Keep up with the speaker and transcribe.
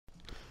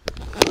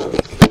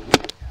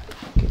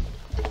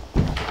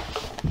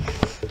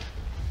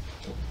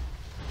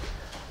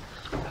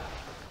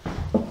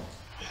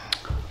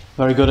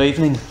Very good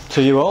evening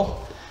to you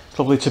all. It's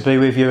lovely to be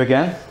with you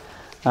again.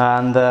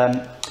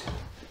 And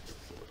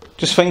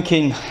just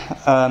thinking,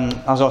 as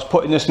I was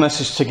putting this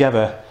message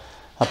together,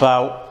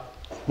 about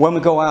when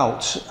we go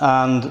out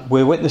and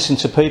we're witnessing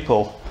to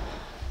people,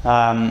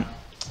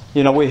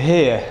 you know, we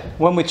hear,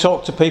 when we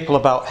talk to people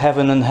about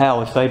heaven and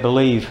hell, if they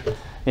believe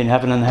in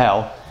heaven and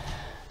hell,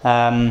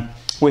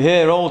 we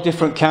hear all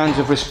different kinds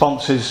of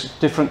responses,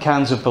 different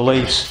kinds of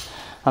beliefs.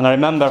 And I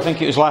remember, I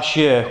think it was last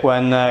year,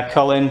 when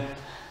Colin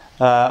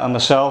and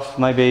myself,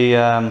 maybe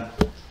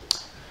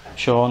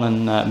Sean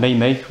and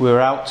Mimi, we were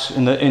out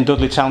in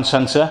Dudley Town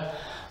Centre,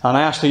 and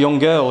I asked a young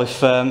girl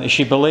if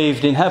she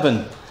believed in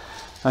heaven,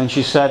 and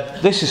she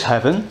said, "This is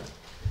heaven."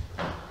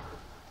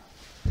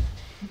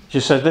 She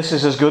said, "This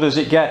is as good as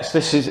it gets.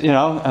 This is, you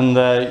know,"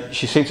 and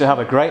she seemed to have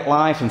a great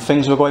life and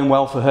things were going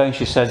well for her, and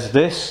she says,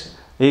 "This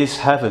is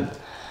heaven."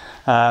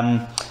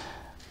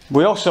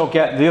 We also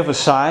get the other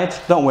side,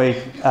 don't we,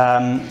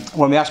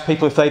 when we ask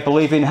people if they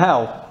believe in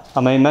hell. I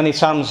mean, many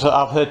times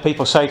I've heard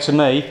people say to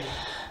me,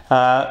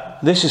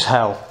 "This is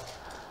hell,"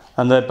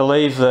 and they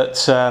believe that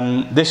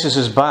this is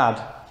as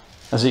bad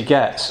as it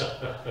gets,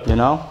 you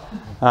know.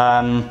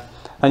 And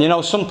you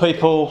know, some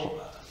people,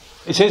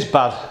 it is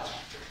bad.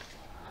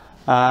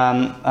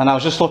 And I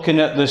was just looking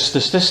at the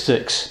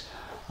statistics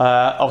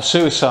of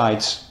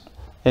suicides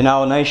in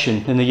our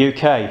nation, in the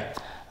UK.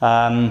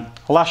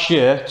 Last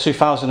year,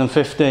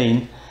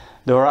 2015,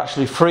 there were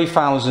actually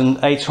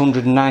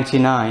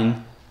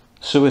 3,899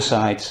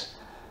 suicides.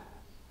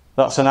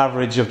 That's an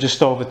average of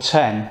just over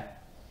 10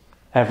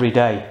 every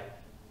day.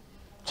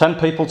 10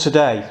 people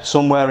today,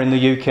 somewhere in the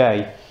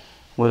UK,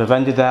 would have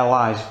ended their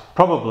lives,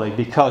 probably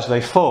because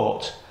they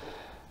thought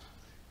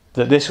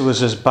that this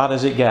was as bad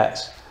as it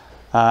gets.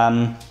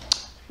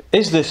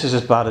 Is this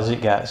as bad as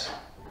it gets?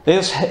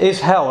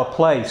 Is hell a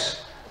place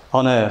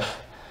on earth?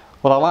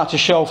 Well, I'd like to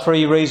show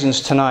 3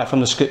 reasons tonight from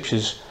the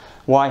scriptures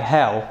why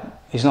hell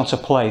is not a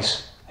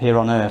place here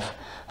on earth.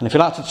 And if you'd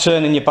like to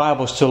turn in your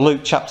Bibles to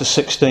Luke chapter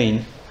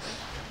 16.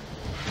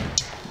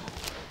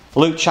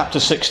 Luke chapter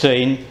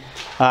 16,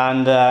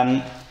 and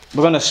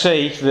we're going to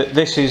see that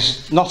this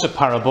is not a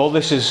parable.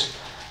 This is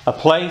a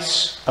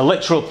place, a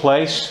literal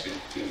place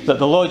that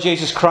the Lord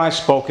Jesus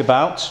Christ spoke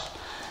about.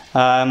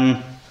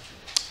 And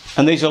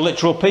these are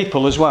literal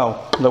people as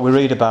well that we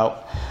read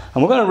about.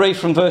 And we're going to read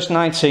from verse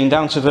 19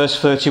 down to verse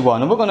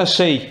 31. And we're going to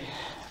see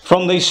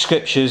from these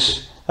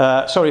scriptures,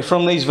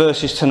 from these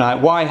verses tonight,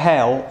 why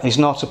hell is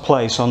not a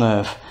place on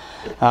earth.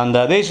 And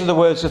these are the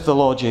words of the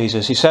Lord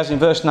Jesus. He says in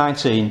verse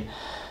 19,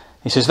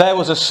 he says, "There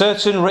was a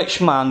certain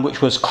rich man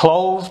which was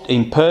clothed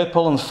in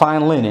purple and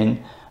fine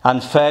linen,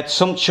 and fared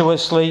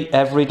sumptuously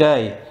every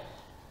day.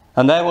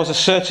 And there was a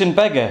certain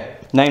beggar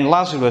named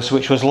Lazarus,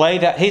 which was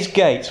laid at his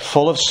gate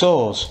full of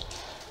sores,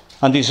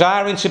 and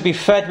desiring to be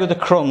fed with the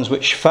crumbs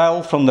which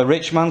fell from the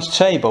rich man's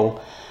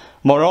table.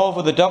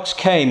 Moreover, the dogs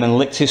came and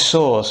licked his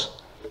sores.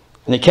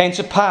 And it came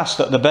to pass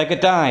that the beggar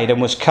died,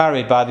 and was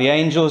carried by the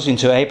angels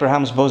into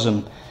Abraham's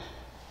bosom.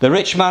 The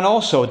rich man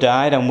also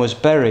died, and was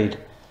buried.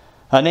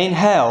 And in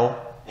hell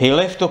he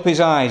lift up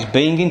his eyes,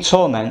 being in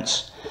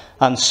torments,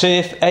 and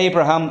seeth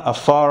Abraham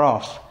afar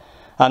off,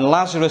 and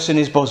Lazarus in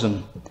his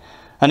bosom.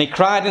 And he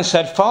cried and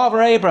said,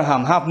 Father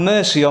Abraham, have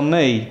mercy on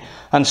me,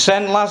 and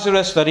send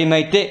Lazarus, that he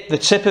may dip the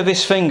tip of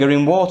his finger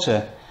in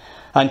water,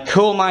 and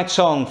cool my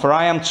tongue, for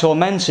I am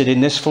tormented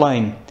in this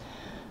flame.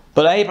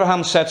 But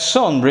Abraham said,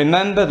 Son,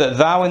 remember that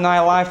thou in thy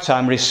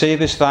lifetime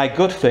receivest thy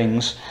good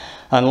things,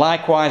 and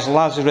likewise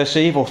Lazarus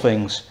evil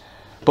things.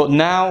 But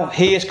now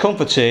he is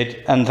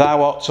comforted, and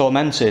thou art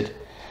tormented.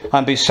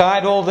 And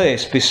beside all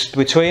this,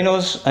 between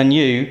us and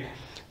you,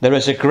 there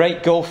is a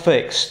great gulf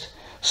fixed,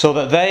 so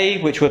that they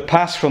which would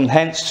pass from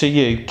hence to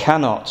you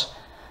cannot,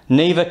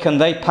 neither can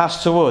they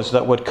pass to us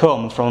that would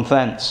come from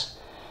thence.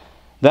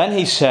 Then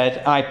he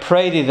said, I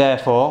pray thee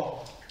therefore,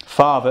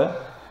 Father,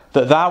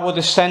 that thou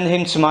wouldest send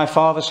him to my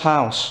father's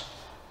house.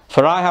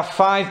 For I have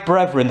 5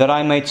 brethren, that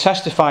I may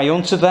testify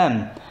unto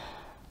them,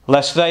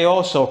 lest they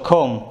also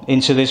come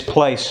into this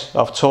place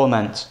of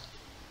torment.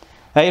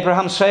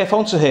 Abraham saith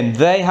unto him,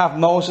 They have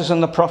Moses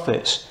and the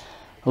prophets,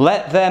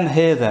 let them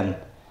hear them.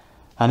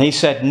 And he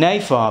said, Nay,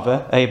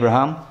 Father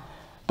Abraham,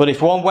 but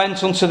if one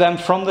went unto them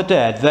from the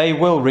dead, they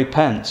will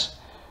repent.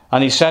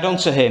 And he said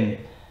unto him,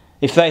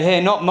 If they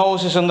hear not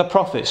Moses and the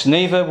prophets,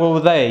 neither will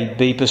they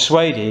be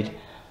persuaded,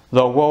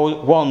 though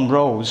one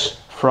rose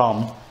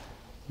from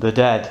the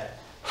dead.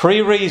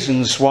 3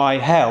 reasons why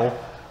hell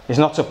is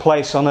not a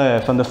place on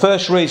earth. And the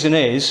first reason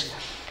is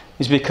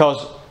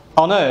because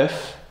on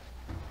earth,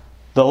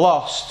 the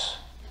lost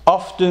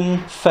often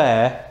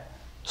fare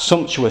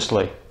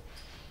sumptuously,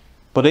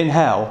 but in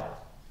hell,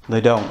 they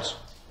don't.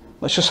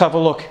 Let's just have a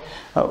look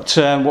at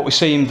what we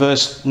see in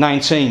verse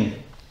 19.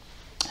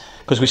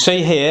 Because we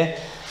see here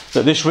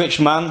that this rich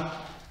man,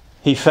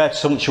 he fed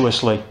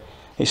sumptuously.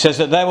 It says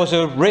that there was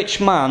a rich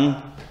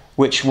man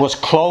which was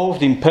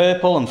clothed in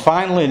purple and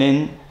fine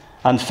linen,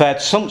 and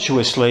fed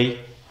sumptuously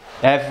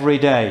every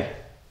day.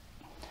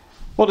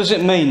 What does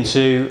it mean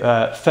to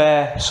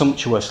fare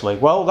sumptuously?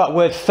 Well, that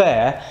word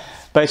fare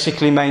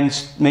basically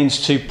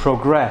means to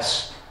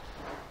progress.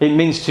 It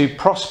means to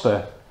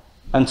prosper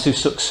and to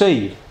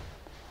succeed.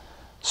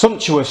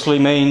 Sumptuously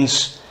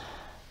means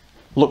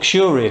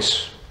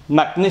luxurious,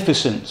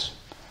 magnificent,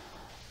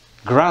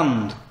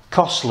 grand,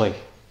 costly,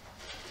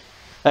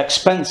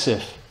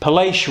 expensive,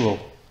 palatial,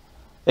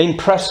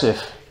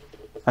 impressive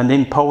and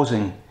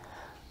imposing.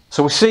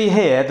 So we see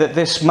here that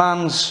this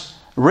man's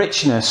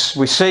richness,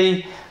 we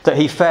see that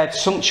he fared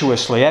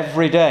sumptuously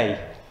every day.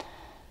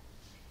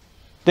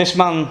 This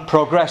man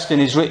progressed in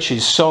his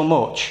riches so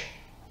much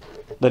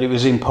that it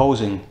was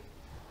imposing.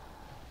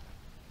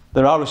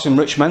 There are some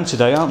rich men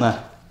today, aren't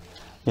there?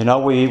 You know,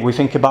 we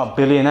think about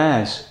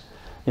billionaires.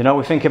 You know,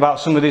 we think about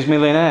some of these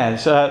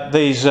millionaires,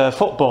 these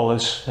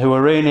footballers who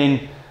are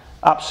earning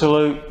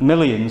absolute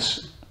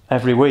millions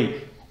every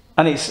week.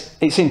 And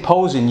it's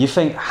imposing. You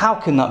think, how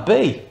can that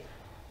be?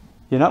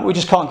 You know, we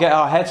just can't get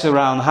our heads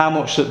around how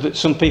much that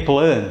some people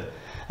earn.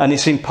 And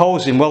it's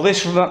imposing. Well,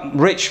 this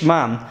rich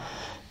man,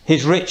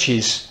 his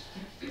riches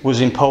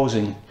was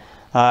imposing.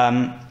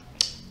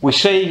 We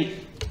see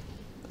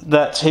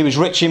that he was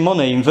rich in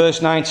money. In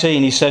verse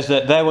 19 he says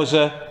that there was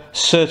a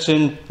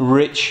certain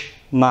rich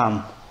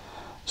man.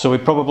 So he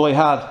probably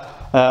had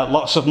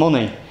lots of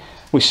money.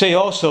 We see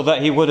also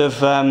that he would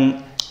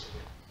have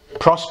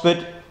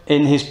prospered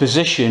in his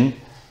position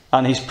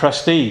and his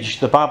prestige.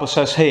 The Bible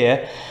says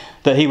here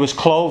that he was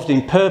clothed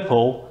in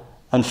purple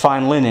and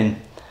fine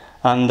linen.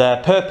 And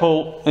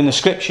purple in the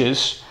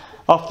scriptures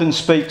often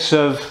speaks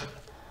of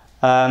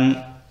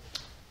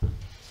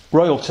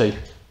royalty,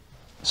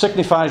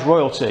 signifies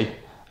royalty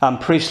and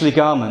priestly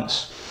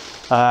garments.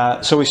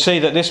 So we see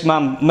that this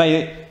man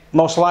may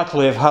most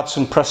likely have had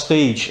some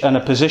prestige and a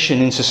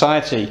position in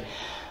society.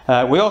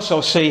 We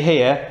also see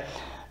here,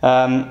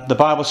 the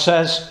Bible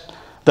says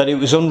that it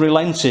was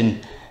unrelenting.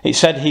 It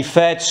said he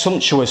fared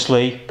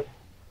sumptuously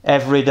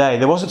every day.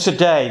 There wasn't a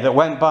day that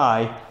went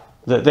by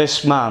that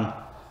this man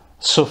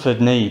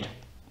suffered need.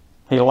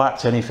 He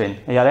lacked anything.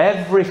 He had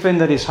everything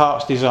that his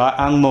heart's desire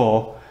and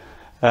more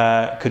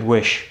could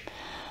wish.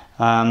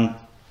 The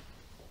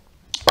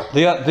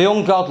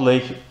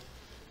ungodly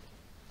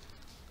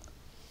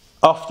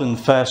often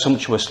fare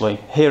sumptuously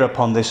here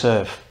upon this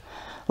earth.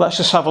 Let's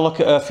just have a look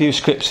at a few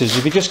scriptures.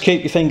 If you just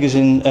keep your fingers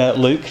in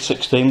Luke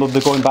 16, we'll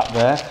be going back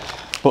there.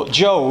 But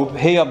Job,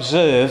 he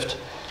observed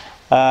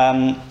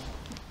how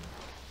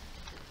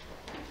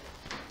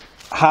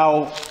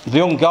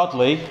the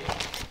ungodly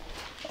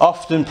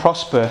often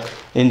prosper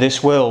in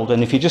this world.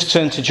 And if you just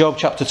turn to Job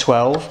chapter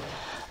 12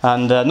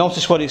 and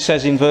notice what it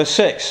says in verse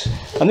 6.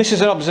 And this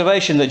is an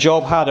observation that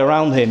Job had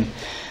around him.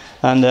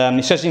 And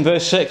it says in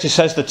verse 6, it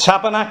says, "The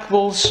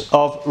tabernacles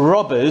of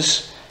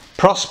robbers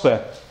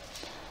prosper,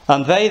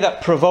 and they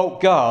that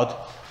provoke God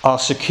are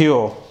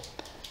secure,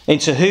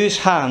 into whose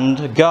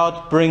hand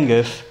God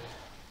bringeth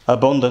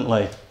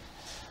abundantly."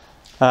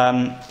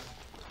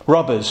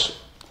 Robbers.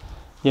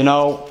 You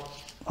know,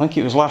 I think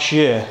it was last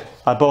year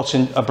I bought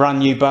a brand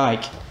new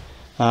bike,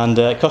 and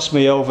it cost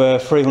me over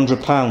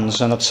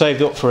 £300, and I'd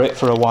saved up for it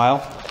for a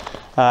while.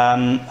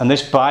 And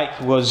this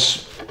bike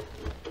was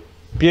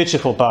a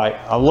beautiful bike.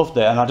 I loved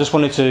it, and I just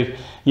wanted to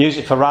use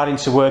it for riding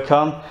to work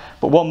on.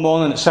 But one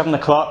morning at 7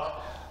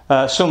 o'clock,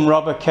 some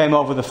robber came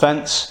over the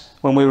fence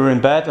when we were in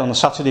bed on a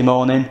Saturday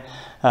morning,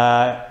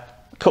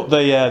 cut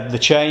the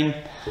chain,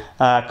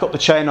 cut the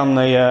chain on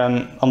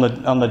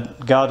the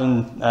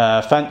garden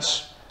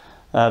fence,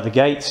 the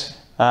gate,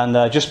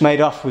 and just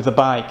made off with the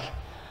bike.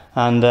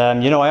 And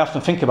you know, I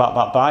often think about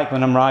that bike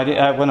when I'm riding,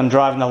 when I'm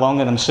driving along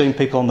and I'm seeing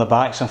people on the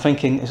bikes. I'm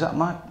thinking, is that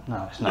mine?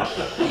 No, it's not.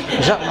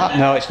 Is that mine?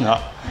 No, it's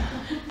not.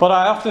 But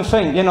I often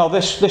think, you know,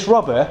 this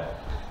robber,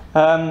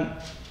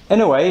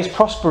 in a way, is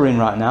prospering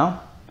right now.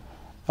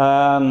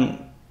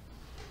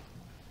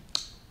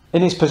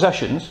 In his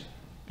possessions,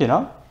 you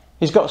know,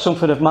 he's got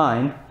something of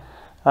mine.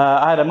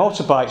 I had a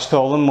motorbike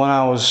stolen when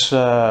I was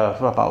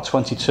about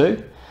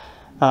 22.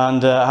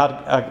 And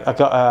I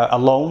got a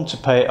loan to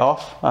pay it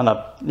off, and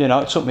you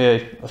know, it took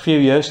me a few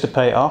years to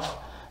pay it off.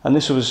 And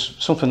this was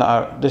something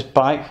that this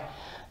bike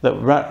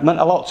that meant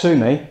a lot to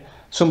me.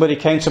 Somebody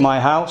came to my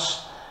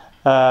house.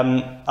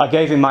 I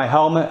gave him my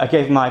helmet, I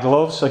gave him my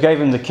gloves, I gave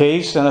him the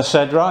keys, and I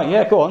said, "Right,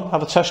 yeah, go on,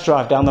 have a test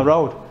drive down the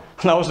road."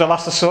 And that was the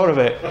last I saw of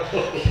it.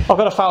 I've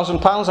got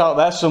 £1,000 out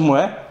there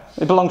somewhere.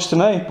 It belongs to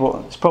me, but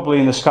it's probably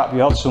in the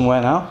scrapyard somewhere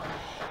now.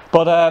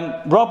 But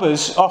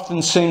robbers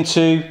often seem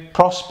to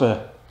prosper.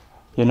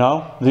 You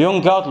know, the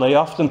ungodly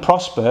often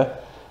prosper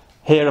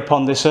here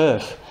upon this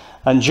earth.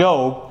 And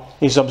Job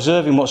is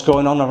observing what's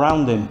going on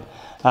around him.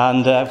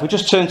 And if we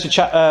just turn to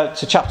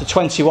chapter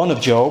 21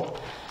 of Job,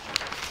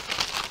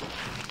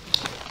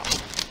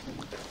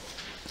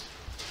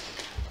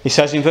 he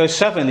says in verse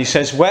 7, he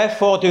says,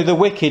 "Wherefore do the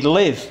wicked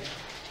live,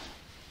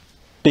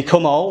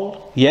 become old,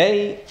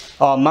 yea,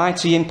 are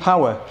mighty in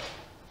power?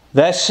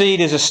 Their seed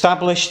is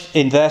established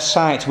in their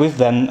sight with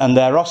them, and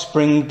their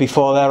offspring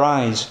before their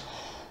eyes.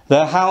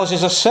 Their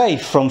houses are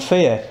safe from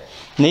fear,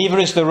 neither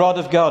is the rod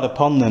of God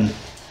upon them.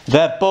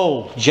 Their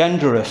bull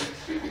gendereth,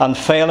 and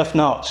faileth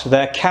not.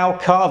 Their cow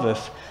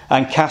calveth,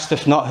 and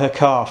casteth not her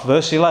calf.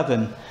 Verse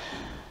 11.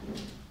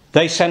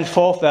 They send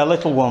forth their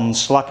little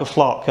ones like a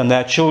flock, and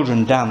their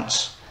children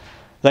dance.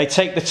 They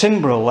take the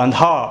timbrel and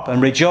harp,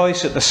 and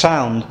rejoice at the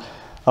sound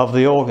of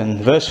the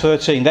organ. Verse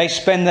 13. They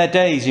spend their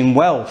days in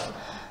wealth,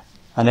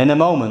 and in a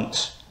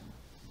moment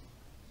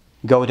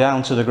go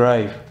down to the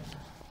grave.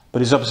 But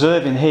he's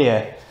observing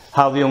here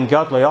how the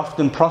ungodly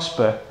often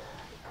prosper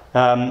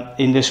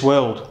in this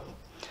world.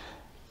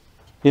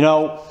 You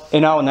know,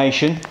 in our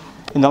nation,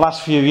 in the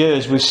last few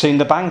years, we've seen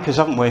the bankers,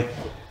 haven't we?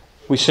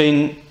 We've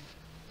seen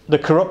the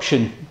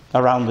corruption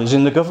around us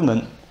in the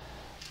government.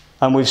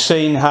 And we've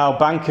seen how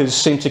bankers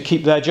seem to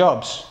keep their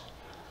jobs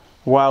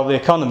while the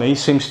economy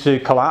seems to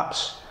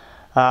collapse,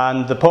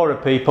 and the poorer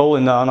people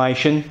in our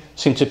nation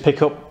seem to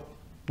pick up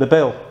the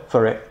bill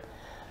for it.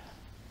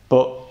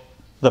 But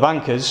the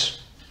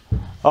bankers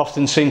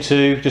often seem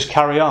to just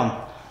carry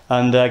on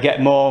and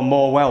get more and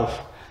more wealth,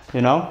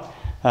 you know.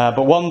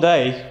 But one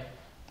day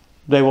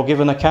they will give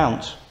an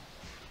account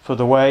for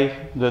the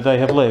way that they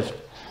have lived.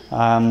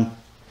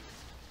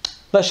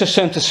 Let's just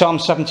turn to Psalm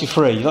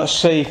 73. Let's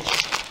see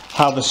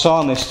how the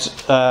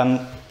psalmist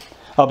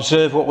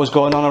observed what was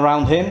going on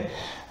around him.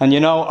 And you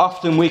know,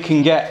 often we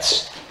can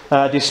get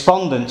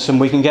despondent and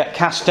we can get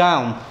cast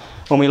down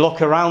when we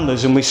look around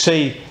us and we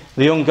see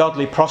the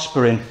ungodly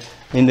prospering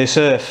in this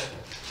earth.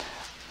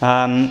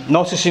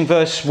 Notice in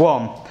verse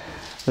 1,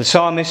 the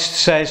psalmist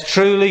says,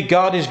 Truly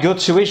God is good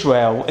to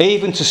Israel,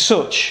 even to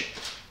such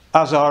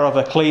as are of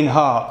a clean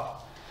heart.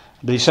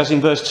 But he says in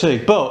verse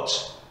 2, But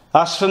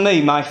as for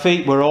me, my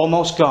feet were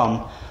almost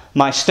gone,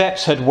 my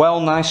steps had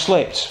well nigh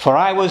slipped, for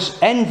I was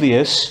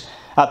envious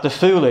at the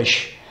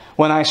foolish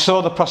when I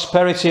saw the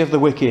prosperity of the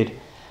wicked.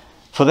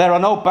 For there are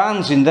no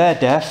bands in their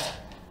death,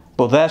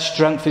 but their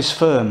strength is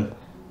firm.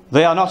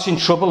 They are not in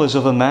trouble as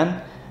other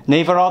men,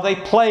 neither are they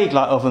plagued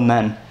like other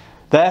men.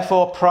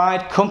 Therefore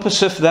pride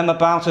compasseth them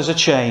about as a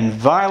chain,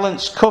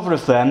 violence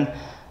covereth them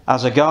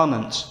as a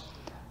garment.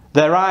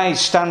 Their eyes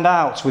stand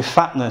out with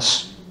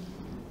fatness,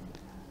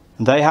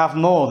 and they have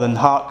more than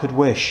heart could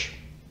wish.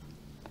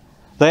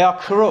 They are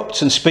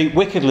corrupt and speak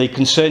wickedly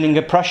concerning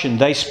oppression.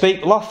 They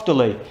speak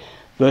loftily.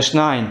 Verse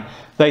 9.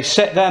 They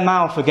set their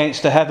mouth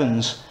against the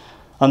heavens,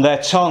 and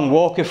their tongue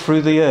walketh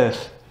through the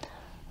earth.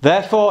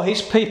 Therefore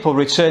his people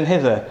return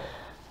hither,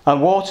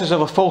 and waters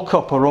of a full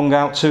cup are wrung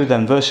out to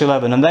them. Verse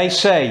 11. And they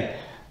say,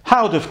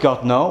 How doth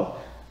God know?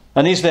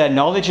 And is there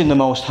knowledge in the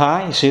Most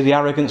High? You see the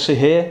arrogancy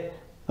here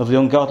of the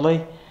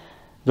ungodly.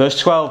 Verse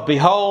 12.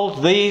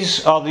 Behold,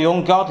 these are the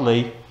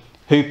ungodly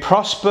who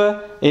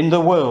prosper in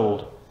the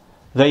world.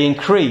 They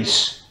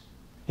increase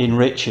in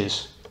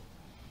riches.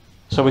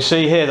 So we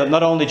see here that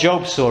not only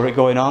Job saw it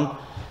going on,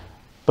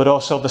 but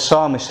also the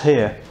psalmist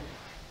here.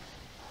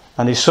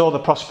 And he saw the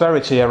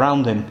prosperity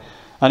around him.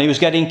 And he was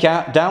getting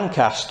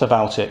downcast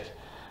about it.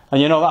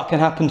 And you know, that can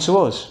happen to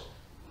us.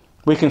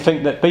 We can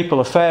think that people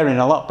are faring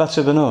a lot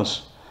better than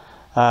us.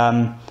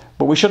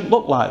 But we shouldn't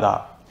look like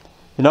that.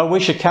 You know, we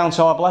should count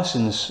our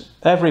blessings,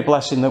 every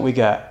blessing that we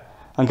get.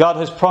 And God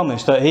has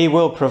promised that he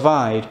will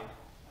provide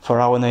for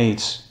our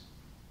needs.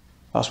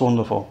 That's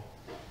wonderful.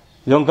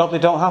 The ungodly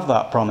don't have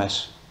that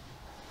promise.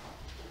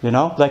 You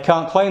know, they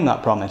can't claim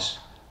that promise.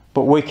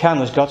 But we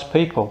can as God's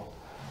people.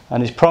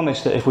 And he's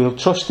promised that if we'll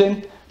trust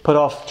him, put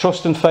our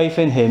trust and faith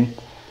in him,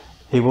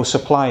 he will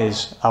supply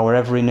us our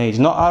every need.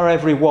 Not our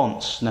every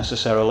wants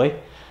necessarily,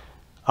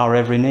 our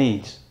every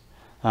need.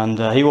 And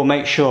he will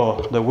make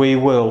sure that we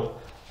will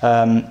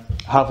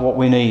have what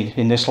we need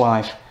in this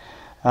life.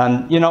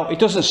 And you know, it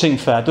doesn't seem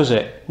fair, does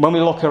it? When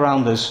we look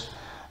around us,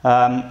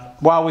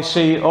 while we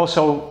see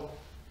also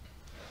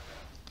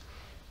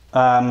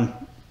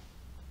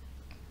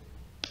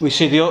we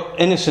see the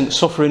innocent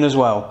suffering as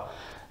well.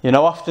 You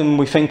know, often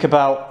we think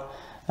about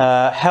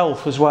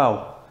health as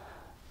well.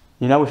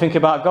 You know, we think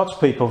about God's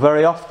people.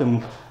 Very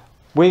often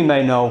we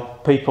may know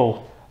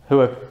people who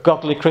are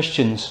godly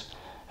Christians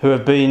who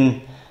have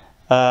been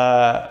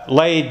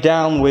laid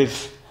down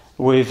with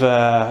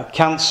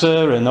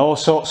cancer and all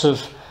sorts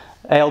of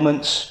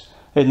ailments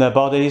in their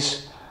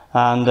bodies,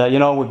 and you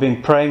know, we've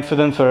been praying for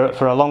them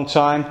for a long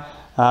time,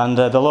 and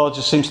the Lord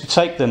just seems to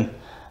take them.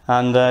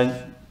 And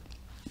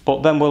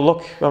but then we'll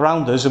look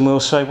around us and we'll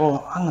say,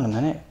 well, hang on a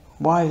minute,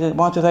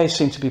 why do they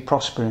seem to be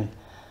prospering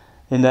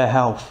in their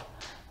health?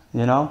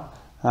 You know,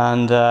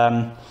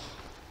 and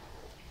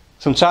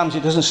sometimes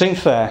it doesn't seem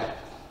fair,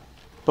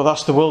 but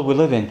that's the world we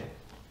live in.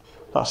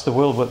 That's the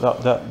world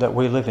that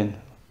we live in.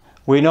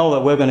 We know that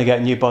we're going to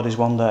get new bodies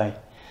one day.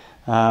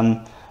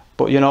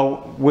 But you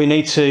know, we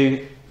need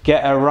to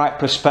get a right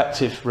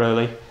perspective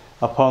really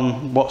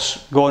upon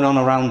what's going on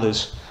around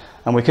us.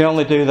 And we can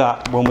only do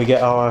that when we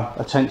get our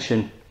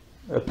attention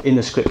in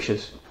the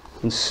scriptures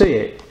and see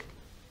it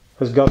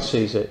as God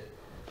sees it.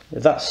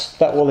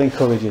 That will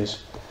encourage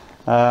us.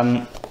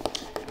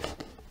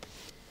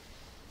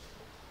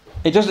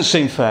 It doesn't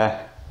seem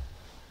fair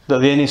that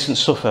the innocent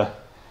suffer.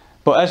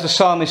 But as the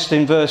psalmist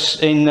in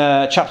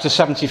chapter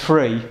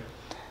 73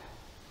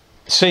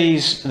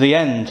 sees the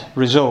end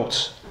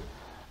result,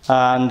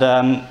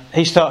 and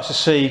he starts to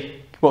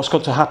see what's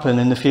going to happen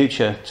in the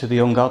future to the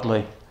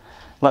ungodly.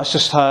 Let's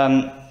just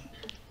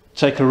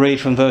take a read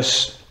from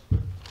verse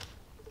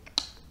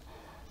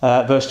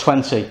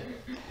 20.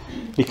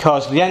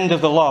 Because the end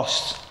of the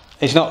lost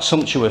is not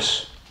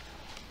sumptuous,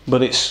 but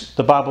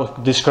the Bible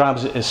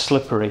describes it as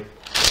slippery.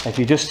 If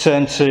you just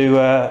turn to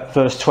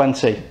verse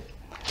 20.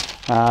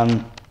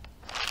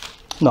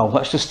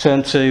 Let's just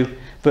turn to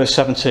verse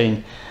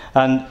 17.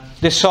 And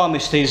this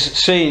psalmist is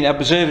seeing,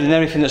 observing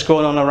everything that's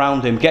going on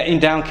around him, getting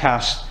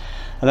downcast.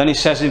 And then he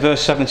says in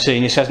verse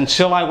 17, he says,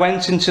 "Until I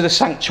went into the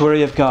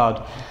sanctuary of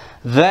God,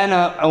 then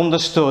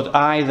understood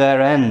I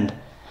their end.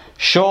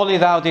 Surely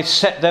thou didst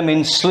set them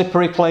in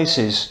slippery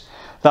places.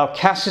 Thou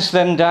castest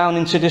them down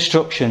into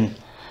destruction.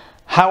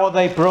 How are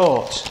they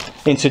brought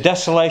into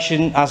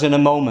desolation as in a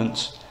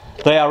moment?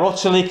 They are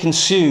utterly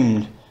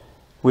consumed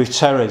with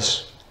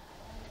terrors.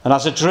 And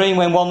as a dream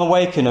when one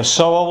awakeneth,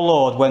 so, O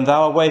Lord, when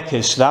thou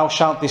awakest, thou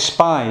shalt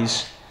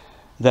despise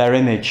their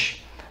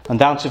image." And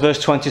down to verse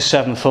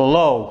 27, "For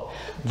lo,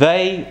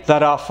 they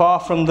that are far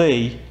from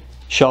thee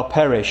shall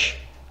perish.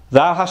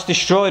 Thou hast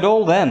destroyed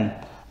all them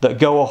that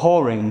go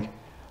a-whoring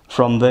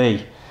from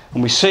thee."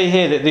 And we see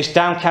here that this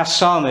downcast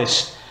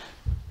psalmist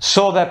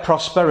saw their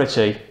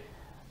prosperity,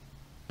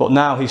 but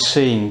now he's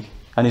seeing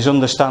and he's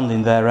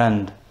understanding their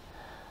end.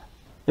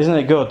 Isn't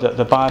it good that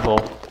the Bible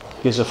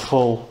gives a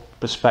full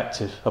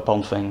perspective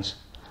upon things,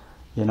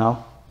 you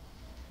know?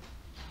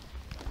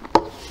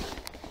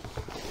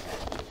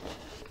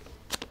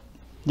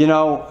 You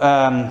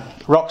know,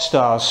 rock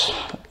stars,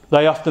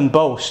 they often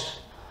boast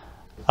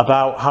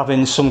about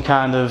having some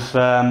kind of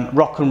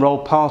rock and roll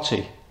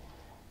party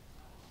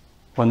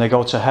when they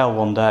go to hell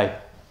one day.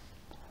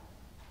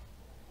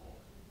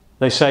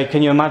 They say,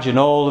 can you imagine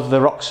all of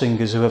the rock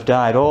singers who have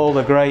died, all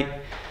the great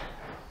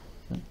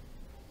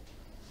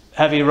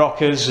heavy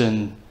rockers,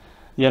 and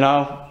you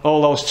know,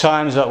 all those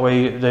times that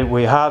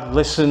we had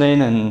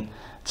listening and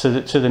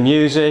to the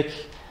music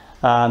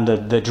and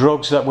the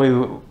drugs that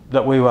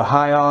we were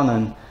high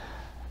on,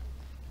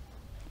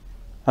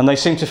 and they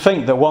seem to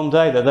think that one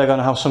day that they're going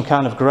to have some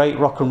kind of great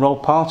rock and roll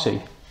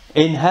party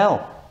in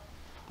hell,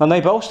 and they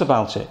boast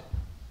about it.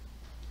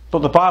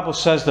 But the Bible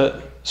says that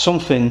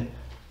something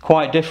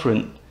quite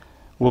different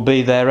will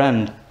be their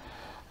end.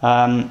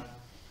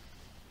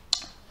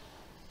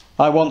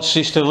 I once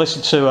used to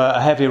listen to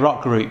a heavy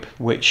rock group,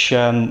 which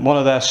one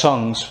of their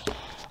songs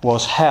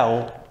was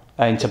 "Hell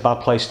Ain't a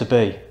Bad Place to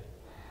Be."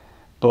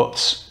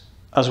 But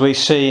as we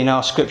see in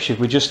our scripture, if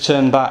we just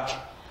turn back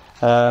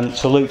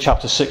to Luke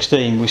chapter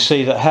 16, we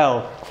see that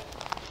hell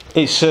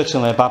is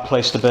certainly a bad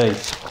place to be.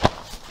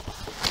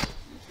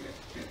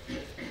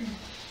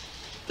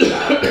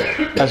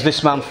 As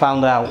this man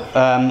found out.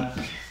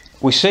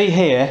 We see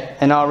here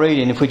in our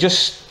reading, if we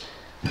just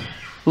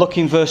look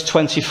in verse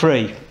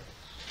 23,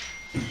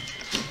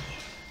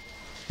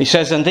 he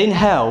says, "And in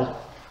hell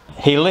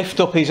he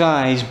lift up his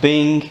eyes,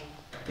 being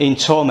in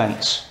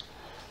torments."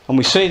 And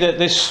we see that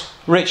this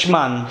rich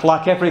man,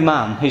 like every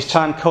man, his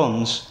time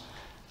comes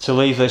to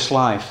leave this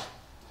life,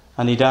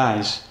 and he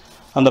dies.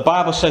 And the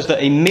Bible says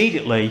that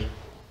immediately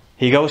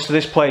he goes to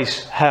this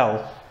place,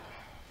 hell,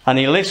 and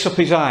he lifts up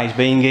his eyes,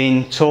 being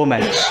in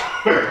torments.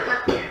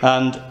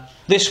 And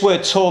this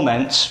word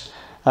torment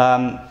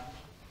comes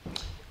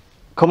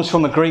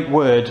from a Greek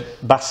word,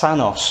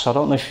 basanos. I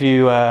don't know if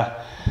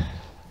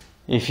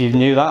you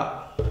knew that.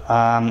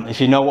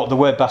 If you know what the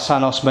word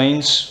basanos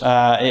means,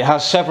 it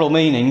has several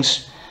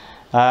meanings.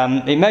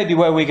 It may be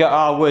where we get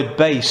our word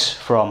base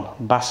from,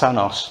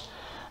 basanos.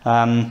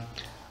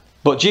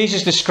 But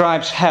Jesus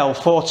describes hell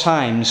 4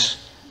 times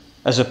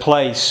as a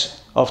place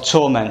of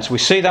torment. We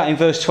see that in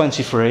verse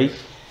 23.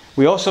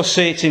 We also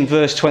see it in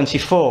verse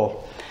 24.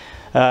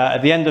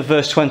 At the end of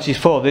verse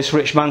 24, this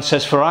rich man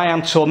says, "For I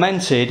am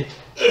tormented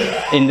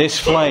in this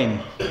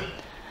flame."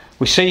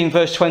 We see in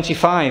verse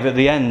 25 at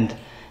the end,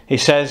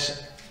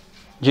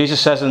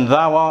 Jesus says, "And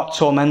thou art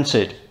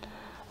tormented."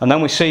 And then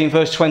we see in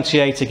verse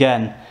 28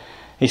 again,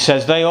 he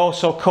says, "They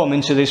also come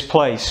into this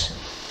place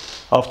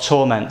of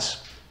torment."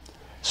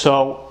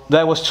 So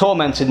there was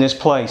torment in this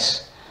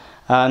place.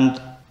 And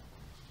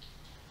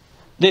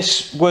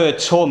this word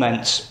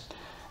torment,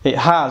 it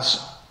has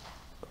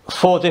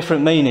 4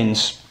 different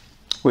meanings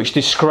which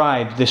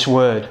describe this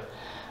word.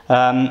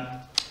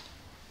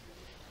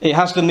 It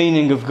has the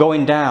meaning of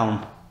going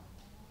down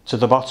to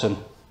the bottom,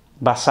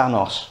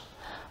 basanos.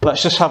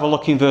 Let's just have a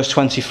look in verse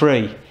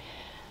 23.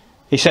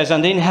 He says,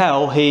 "And in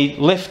hell he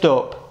lift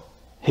up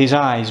his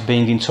eyes,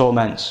 being in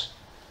torments."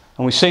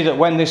 And we see that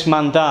when this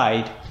man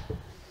died,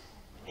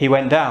 he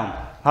went down.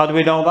 How do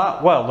we know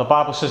that? Well, the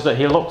Bible says that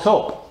he looked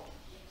up,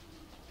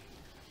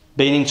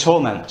 being in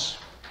torments.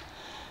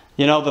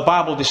 You know, the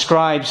Bible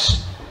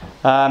describes,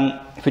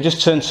 if we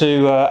just turn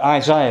to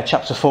Isaiah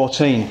chapter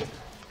 14,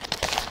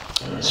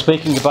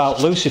 speaking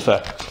about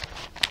Lucifer.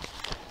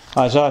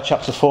 Isaiah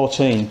chapter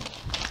 14,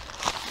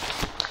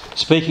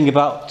 speaking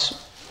about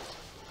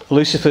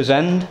Lucifer's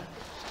end.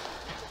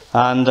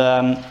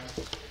 And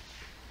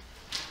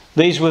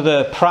these were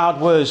the proud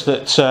words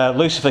that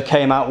Lucifer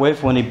came out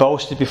with when he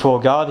boasted before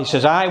God. He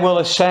says, "I will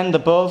ascend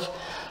above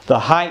the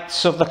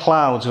heights of the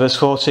clouds, verse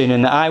 14,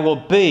 and I will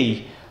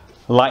be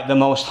like the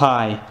Most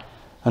High.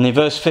 And in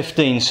verse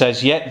 15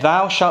 says, yet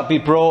thou shalt be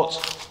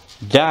brought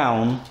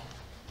down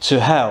to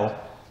hell,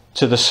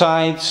 to the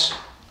sides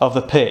of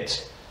the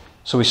pit.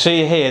 So we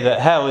see here that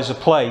hell is a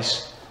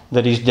place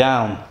that is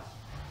down.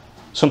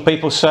 Some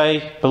people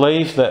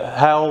believe that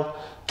hell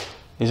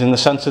is in the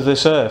centre of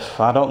this earth.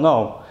 I don't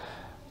know.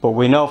 But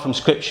we know from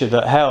Scripture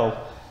that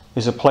hell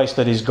is a place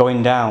that is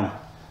going down.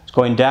 It's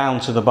going down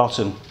to the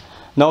bottom.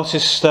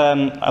 Notice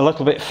a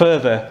little bit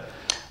further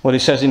what he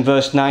says in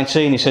verse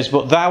 19. He says,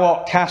 but thou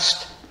art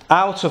cast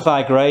out of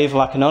thy grave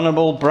like an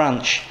honourable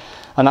branch,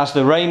 and as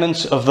the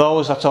raiment of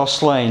those that are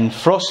slain,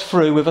 thrust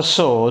through with a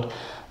sword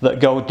that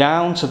go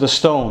down to the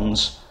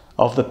stones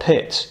of the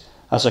pit,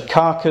 as a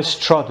carcass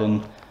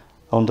trodden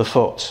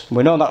underfoot.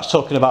 We know that's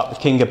talking about the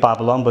king of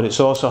Babylon, but it's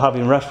also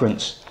having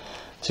reference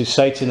to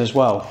Satan as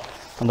well.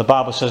 And the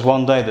Bible says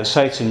one day that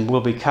Satan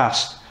will be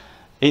cast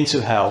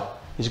into hell.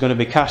 He's going to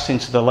be cast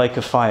into the lake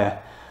of fire,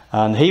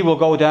 and he will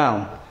go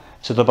down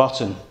to the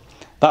bottom.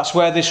 That's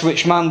where this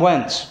rich man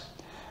went.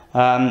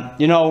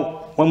 You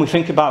know, when we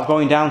think about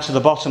going down to the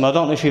bottom, I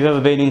don't know if you've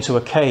ever been into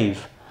a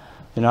cave,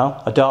 you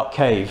know, a dark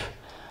cave.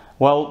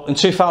 Well, in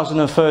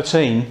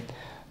 2013,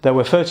 there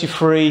were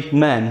 33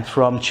 men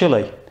from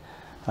Chile.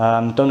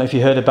 Don't know if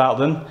you heard about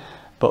them,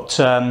 but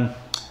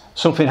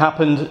something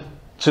happened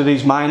to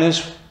these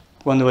miners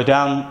when they were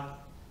down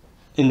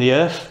in the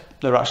earth.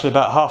 They were actually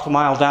about half a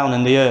mile down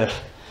in the earth.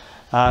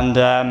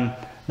 And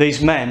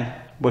these men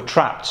were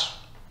trapped.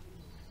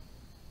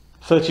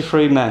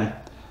 33 men.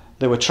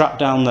 They were trapped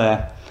down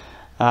there.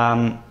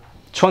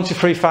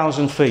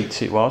 23,000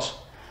 feet it was.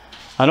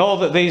 And all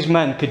that these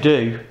men could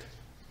do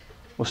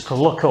was to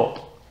look up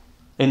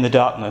in the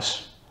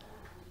darkness.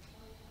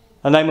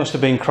 And they must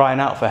have been crying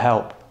out for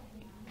help.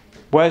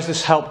 Where's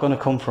this help going to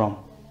come from?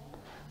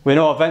 We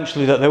know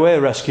eventually that they were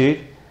rescued.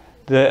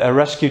 A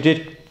rescue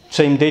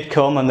team did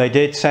come, and they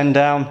did send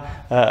down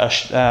a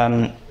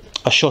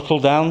shuttle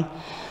down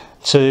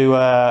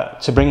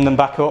to bring them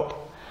back up.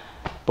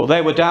 But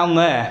they were down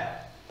there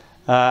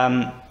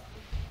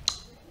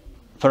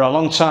for a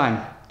long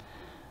time.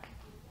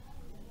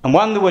 And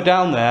when they were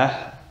down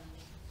there,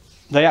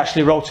 they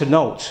actually wrote a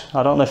note.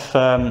 I don't know if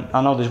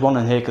I know there's one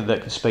in here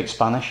that can speak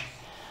Spanish.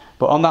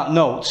 But on that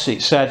note,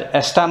 it said,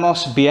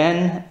 Estamos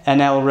bien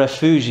en el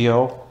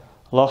refugio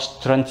los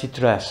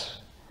 33,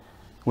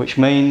 which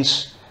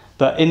means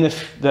that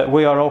that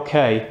we are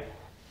okay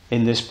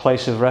in this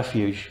place of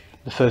refuge,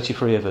 the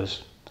 33 of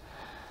us.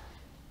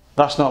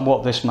 That's not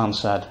what this man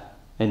said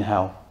in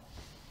hell.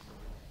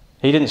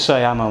 He didn't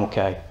say, I'm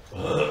okay.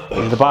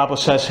 The Bible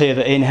says here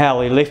that in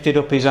hell he lifted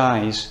up his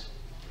eyes,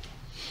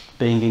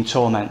 being in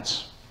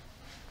torment.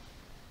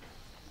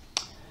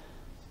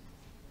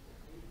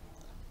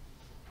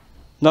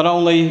 Not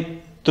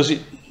only is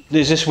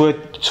this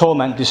word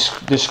torment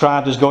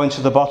described as going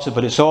to the bottom,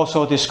 but it's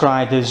also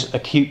described as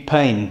acute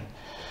pain.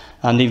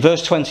 And in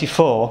verse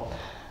 24,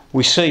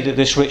 we see that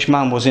this rich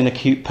man was in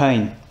acute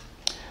pain.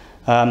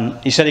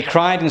 He said, he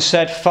cried and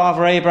said,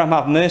 Father Abraham,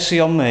 have mercy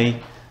on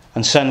me,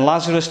 and send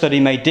Lazarus that he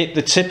may dip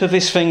the tip of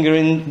his finger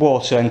in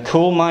water and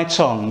cool my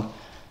tongue,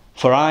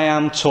 for I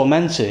am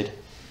tormented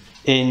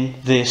in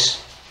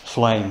this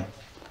flame.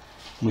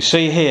 We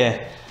see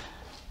here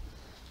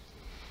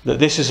that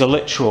this is a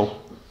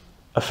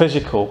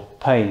physical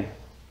pain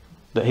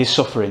that he's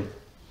suffering.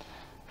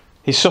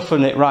 He's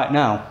suffering it right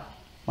now,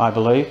 I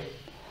believe.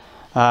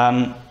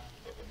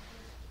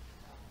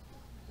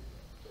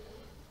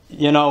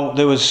 You know,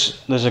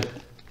 there's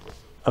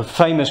a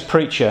famous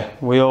preacher,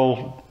 we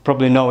all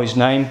probably know his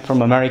name,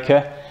 from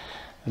America,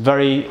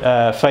 very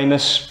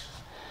famous,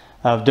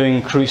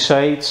 doing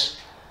crusades,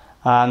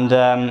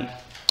 and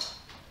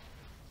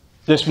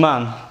this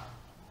man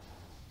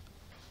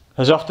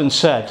has often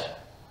said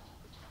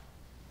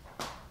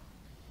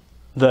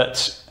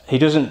that he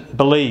doesn't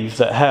believe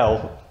that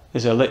hell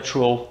is a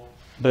literal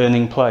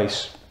burning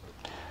place.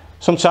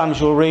 Sometimes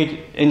you'll read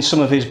in some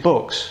of his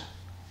books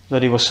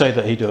that he will say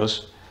that he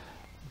does,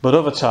 but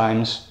other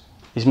times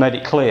he's made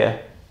it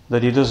clear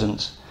that he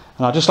doesn't.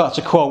 And I'd just like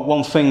to quote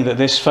one thing that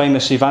this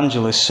famous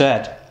evangelist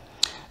said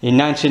in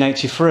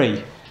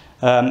 1983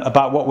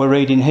 about what we're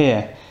reading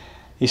here.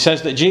 He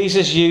says that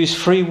Jesus used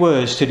 3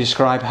 words to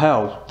describe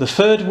hell. The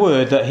third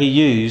word that he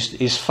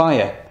used is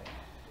fire.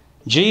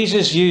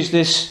 Jesus used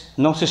this,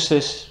 notice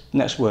this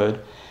next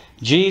word,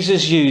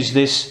 Jesus used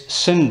this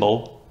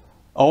symbol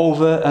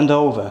over and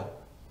over.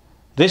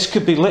 This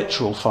could be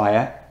literal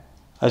fire,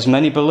 as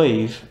many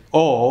believe,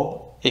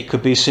 or it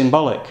could be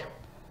symbolic.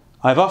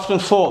 I've often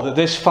thought that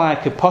this fire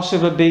could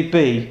possibly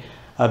be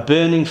a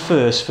burning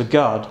thirst for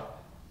God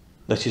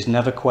that is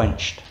never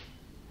quenched.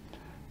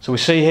 So we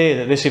see here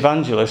that this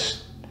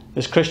evangelist,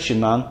 this Christian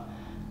man,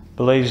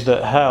 believes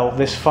that hell,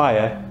 this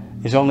fire,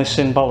 is only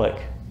symbolic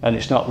and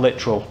it's not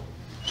literal.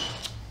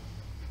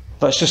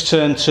 Let's just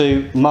turn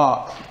to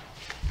Mark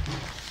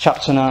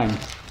chapter 9.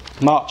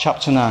 Mark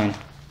chapter 9.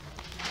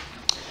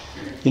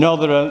 You know,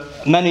 there are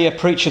many a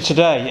preacher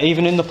today,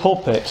 even in the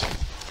pulpit,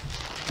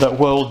 that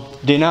will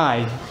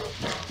deny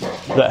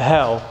that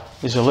hell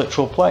is a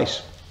literal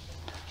place.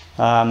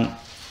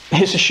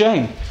 It's a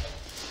shame.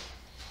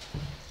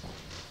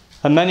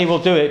 And many will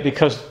do it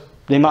because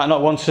they might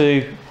not want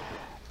to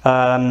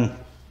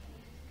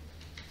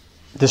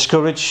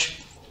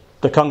discourage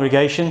the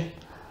congregation.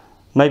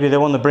 Maybe they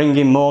want to bring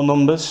in more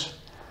numbers.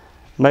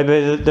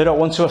 Maybe they don't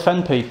want to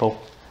offend people.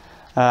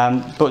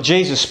 But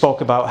Jesus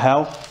spoke about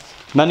hell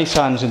many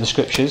times in the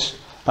scriptures.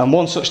 And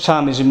one such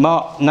time is in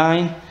Mark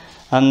 9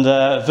 and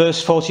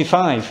verse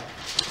 45.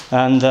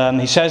 And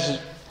he says,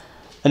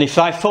 "And if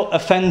thy foot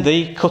offend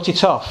thee, cut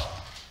it off.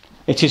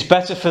 It is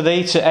better for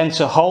thee to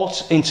enter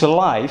halt into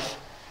life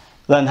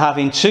than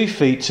having 2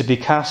 feet to be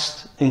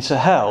cast into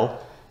hell,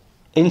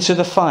 into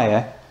the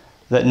fire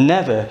that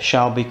never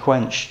shall be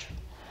quenched,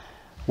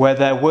 where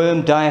their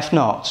worm dieth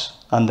not,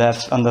 and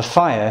the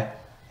fire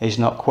is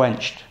not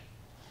quenched."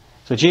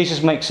 So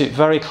Jesus makes it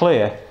very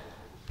clear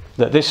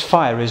that this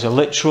fire is a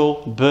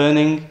literal,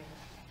 burning,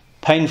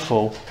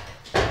 painful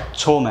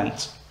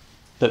torment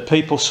that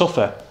people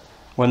suffer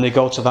when they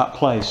go to that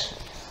place.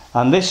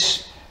 And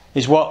this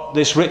is what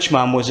this rich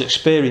man was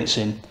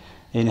experiencing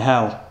in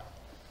hell.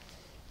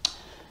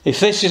 If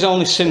this is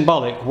only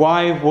symbolic,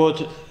 why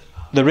would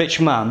the rich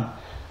man,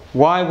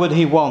 why would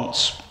he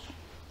want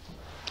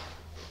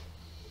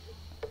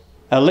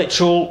a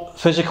literal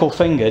physical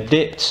finger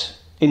dipped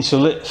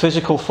into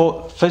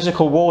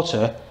physical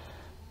water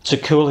to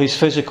cool his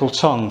physical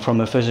tongue from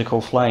a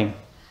physical flame?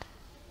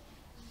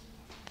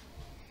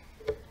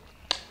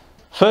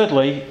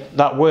 Thirdly,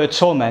 that word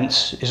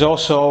torment is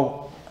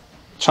also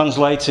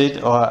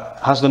translated or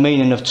has the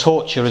meaning of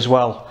torture as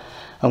well.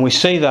 And we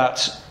see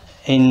that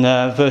in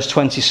verse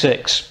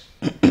 26.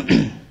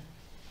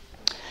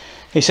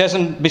 He says,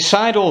 "And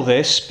beside all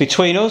this,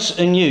 between us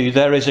and you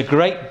there is a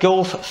great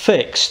gulf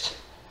fixed,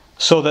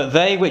 so that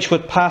they which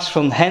would pass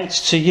from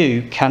hence to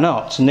you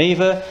cannot,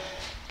 neither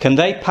can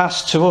they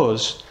pass to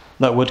us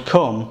that would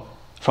come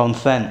from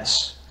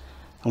thence."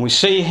 And we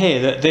see here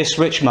that this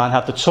rich man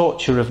had the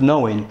torture of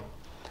knowing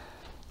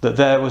that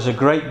there was a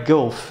great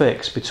gulf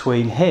fixed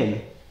between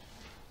him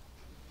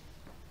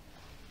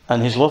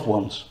and his loved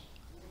ones.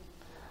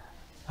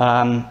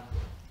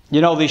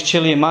 You know, these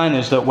Chilean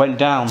miners that went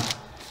down,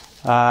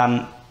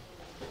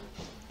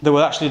 they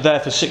were actually there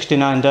for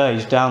 69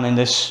 days down in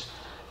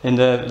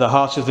the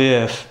heart of the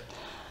earth.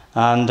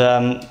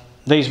 And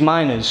these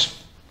miners,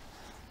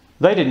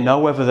 they didn't know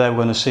whether they were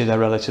going to see their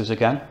relatives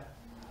again.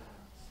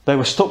 They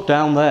were stuck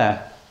down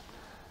there.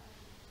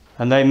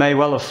 And they may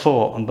well have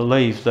thought and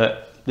believed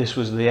that this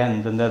was the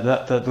end, and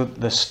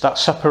that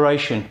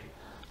separation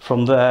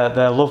from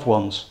their loved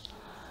ones,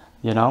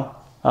 you know.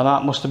 And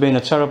that must have been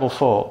a terrible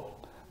thought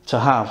to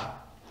have.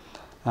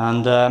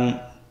 And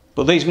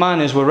but these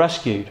miners were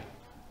rescued,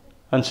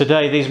 and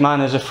today these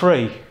miners are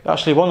free.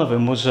 Actually, one of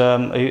them was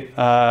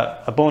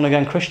a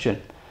born-again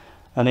Christian,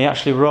 and he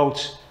actually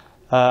wrote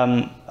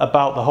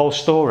about the whole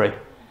story,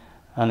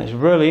 and it's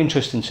really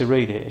interesting to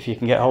read it if you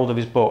can get hold of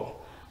his book.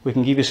 We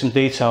can give you some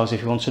details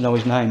if you want to know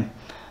his name.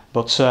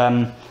 But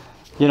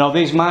you know,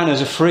 these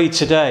miners are free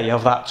today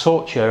of that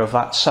torture, of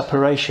that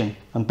separation,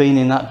 and being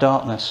in that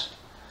darkness.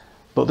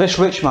 But this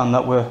rich man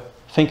that we're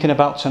thinking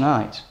about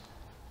tonight,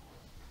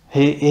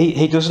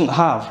 he doesn't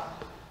have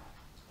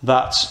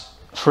that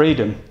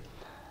freedom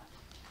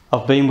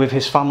of being with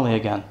his family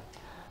again.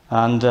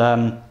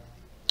 And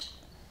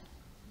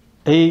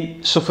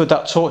he suffered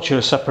that torture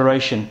of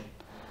separation.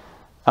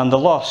 And the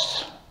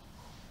lost,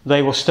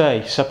 they will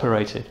stay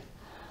separated.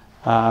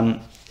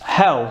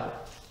 Hell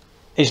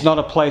is not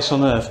a place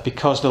on earth,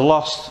 because the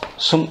lost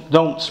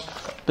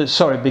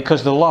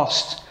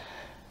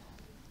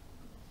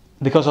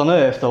because on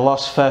earth the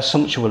lost fare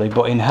sumptuously,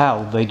 but in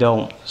hell they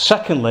don't.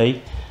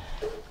 Secondly,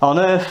 on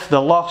earth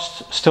the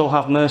lost still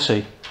have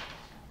mercy,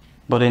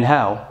 but in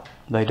hell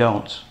they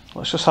don't.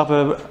 Let's just have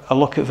a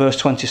look at verse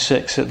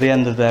 26 at the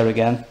end of there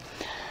again.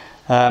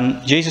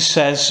 Jesus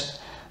says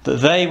that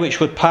they which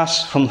would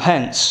pass from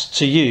hence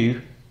to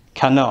you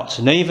cannot,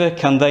 neither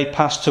can they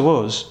pass to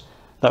us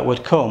that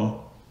would come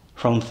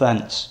from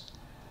thence.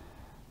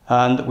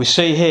 And we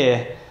see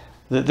here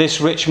that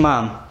this rich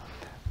man,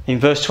 in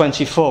verse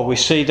 24, we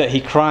see that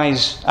he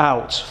cries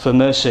out for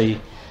mercy.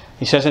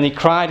 He says, "And he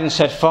cried and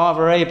said,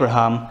 Father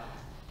Abraham,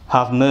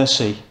 have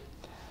mercy."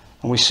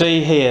 And we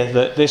see here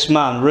that this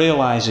man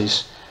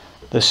realizes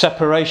the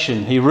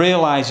separation. He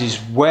realizes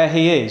where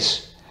he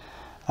is,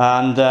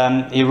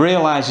 and he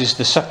realizes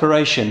the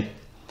separation,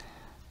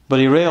 but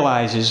he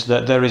realizes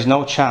that there is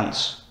no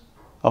chance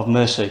of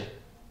mercy.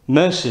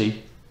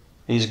 Mercy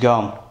is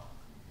gone.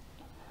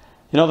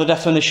 You know the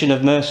definition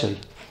of mercy?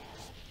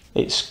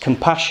 It's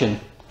compassion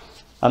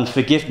and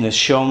forgiveness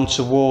shown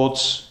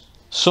towards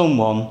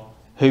someone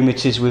whom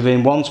it is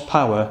within one's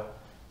power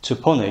to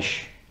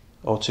punish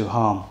or to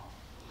harm.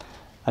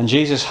 And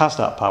Jesus has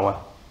that power.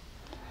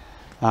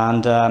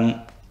 And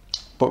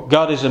but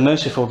God is a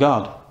merciful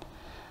God.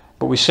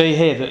 But we see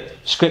here that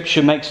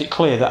Scripture makes it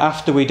clear that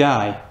after we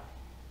die,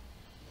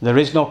 there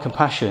is no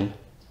compassion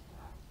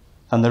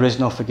and there is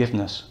no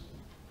forgiveness.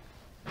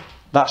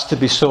 That's to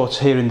be sought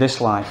here in this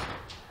life.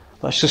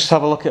 Let's just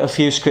have a look at a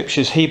few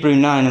scriptures. Hebrews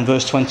 9 and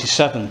verse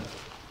 27.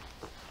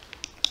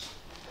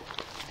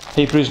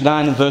 Hebrews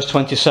 9 and verse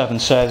 27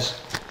 says,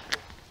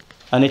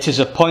 "And it is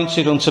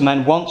appointed unto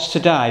men once to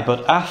die,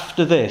 but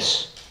after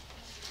this,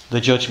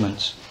 the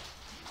judgment."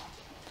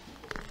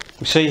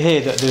 We see here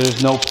that there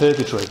is no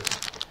purgatory.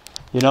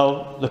 You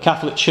know, the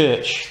Catholic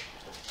Church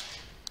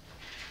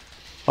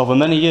over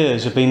many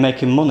years have been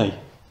making money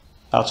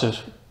out of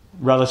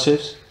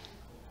relatives,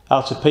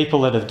 out of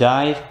people that have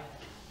died,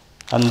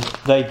 and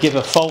they give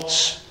a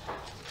false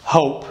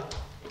hope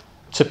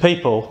to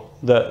people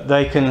that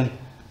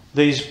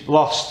these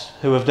lost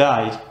who have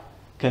died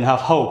can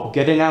have hope of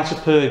getting out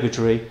of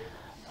purgatory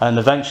and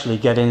eventually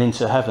getting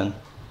into heaven.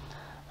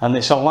 And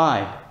it's a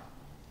lie.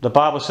 The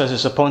Bible says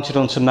it's appointed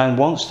unto men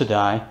once to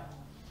die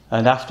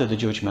and after the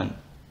judgment.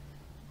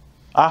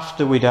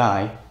 After we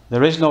die,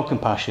 there is no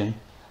compassion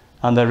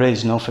and there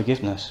is no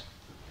forgiveness.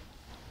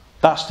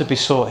 That's to be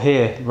sought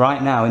here,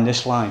 right now, in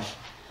this life.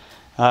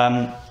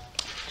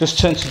 Just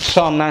turn to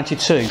Psalm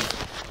 92.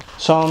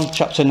 Psalm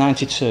chapter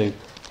 92.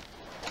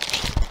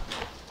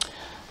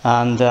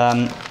 And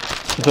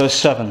verse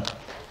 7.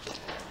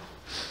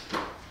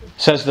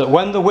 Says that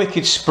when the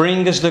wicked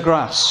spring as the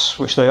grass,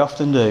 which they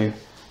often do,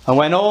 and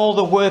when all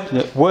the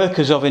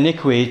workers of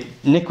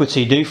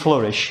iniquity do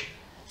flourish,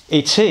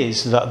 it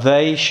is that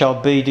they shall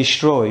be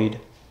destroyed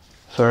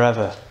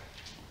forever.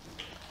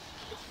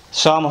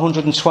 Psalm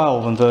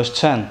 112 and verse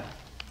 10.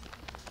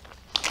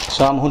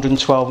 Psalm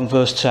 112 and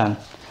verse 10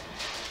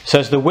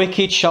 says, "The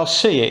wicked shall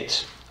see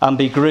it and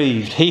be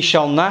grieved. He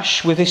shall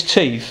gnash with his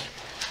teeth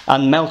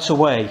and melt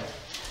away.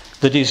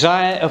 The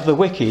desire of the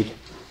wicked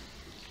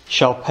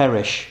shall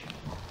perish."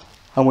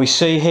 And we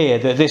see here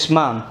that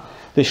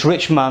this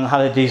rich man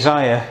had a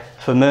desire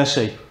for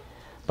mercy.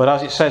 But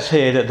as it says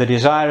here, that the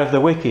desire of the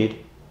wicked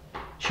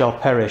shall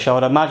perish. I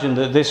would imagine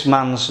that this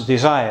man's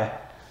desire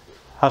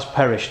has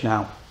perished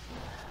now.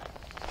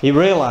 He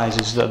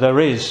realises that there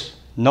is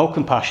no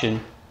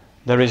compassion,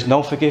 there is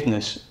no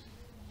forgiveness.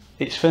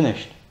 It's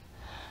finished.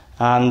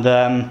 And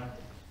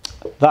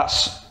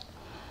that's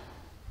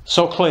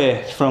so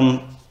clear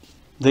from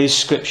these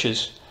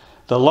scriptures.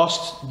 The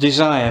lost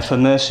desire for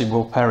mercy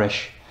will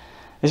perish.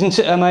 Isn't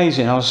it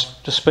amazing? I was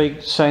just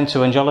saying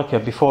to Angelica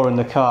before in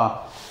the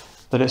car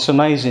that it's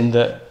amazing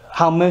that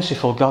how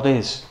merciful God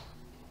is.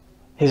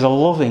 He's a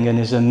loving and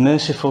he's a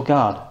merciful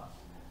God.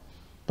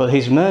 But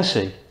his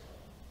mercy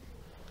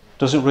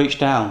doesn't reach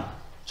down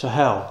to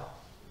hell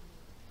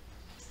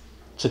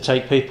to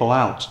take people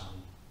out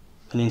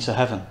and into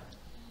heaven.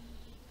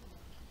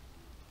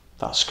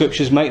 That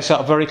scriptures makes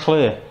that very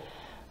clear.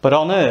 But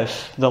on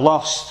earth, the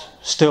lost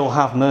still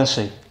have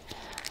mercy.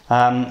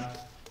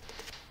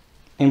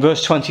 In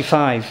verse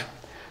 25,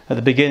 at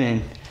the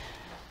beginning,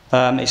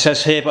 it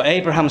says here, "But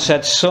Abraham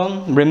said,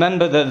 Son,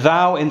 remember that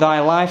thou in thy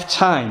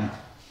lifetime,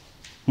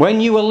 when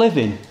you were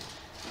living,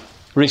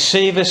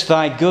 receivest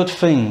thy good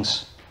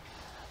things."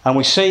 And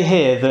we see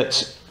here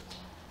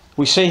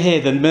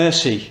the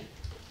mercy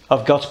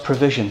of God's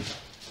provision.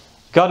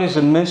 God is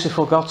a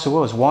merciful God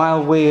to us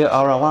while we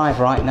are alive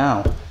right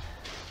now.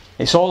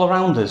 It's all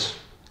around us.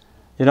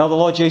 You know, the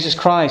Lord Jesus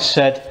Christ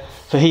said,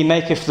 "For he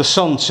maketh the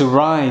sun to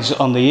rise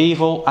on the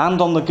evil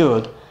and on the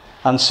good,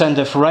 and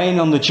sendeth rain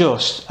on the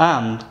just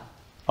and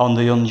on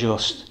the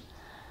unjust."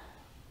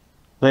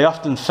 They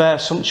often fare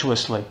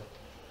sumptuously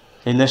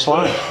in this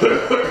life.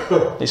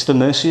 It's the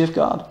mercy of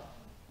God.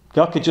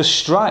 God could just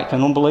strike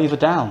an unbeliever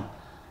down,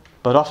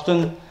 but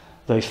often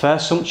they fare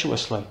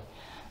sumptuously.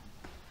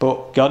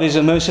 But God is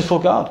a merciful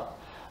God,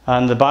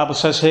 and the Bible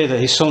says here that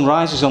his sun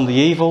rises on the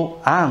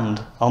evil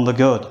and on the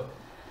good.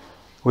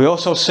 We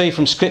also see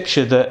from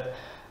Scripture that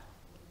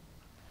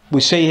we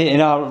see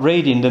in our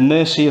reading the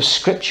mercy of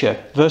Scripture.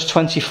 Verse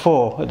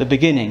 24 at the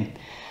beginning,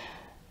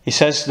 he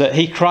says that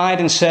he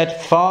cried and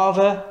said,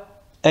 "Father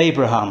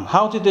Abraham."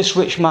 How did this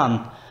rich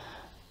man,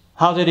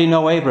 how did he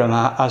know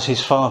Abraham as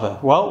his father?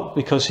 Well,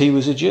 because he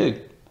was a Jew.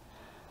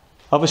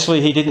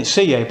 Obviously he didn't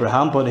see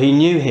Abraham, but he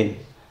knew him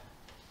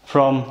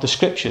from the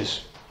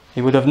Scriptures.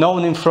 He would have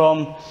known him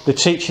from the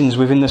teachings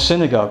within the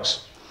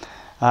synagogues.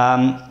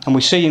 And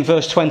we see in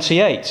verse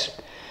 28,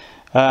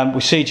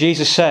 we see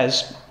Jesus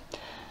says,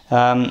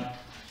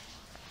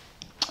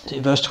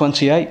 verse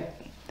 28,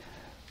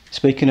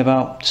 speaking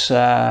about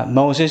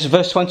Moses,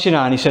 verse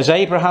 29, he says,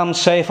 "Abraham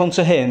saith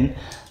unto him,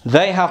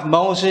 They have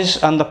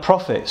Moses and the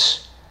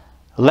prophets,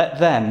 let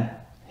them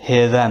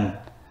hear them."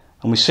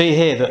 And we see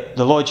here that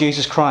the Lord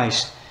Jesus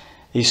Christ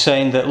is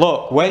saying that,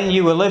 look, when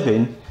you were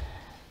living,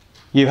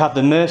 you had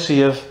the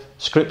mercy of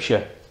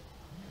Scripture.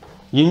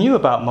 You knew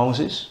about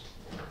Moses.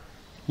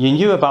 You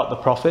knew about the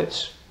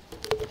prophets.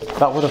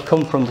 That would have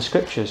come from the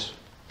Scriptures.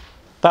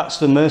 That's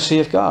the mercy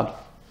of God.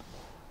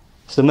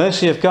 It's the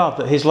mercy of God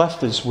that he's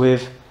left us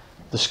with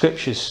the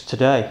Scriptures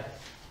today.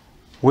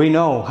 We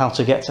know how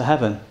to get to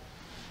heaven,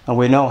 and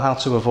we know how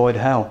to avoid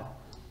hell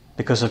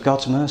because of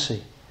God's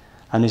mercy.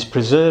 And he's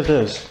preserved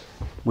us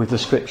with the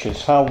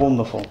Scriptures. How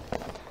wonderful.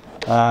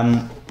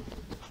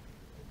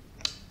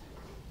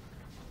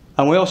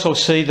 And we also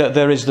see that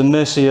there is the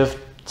mercy of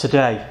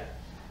today.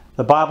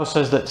 The Bible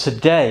says that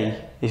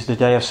today is the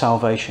day of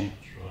salvation.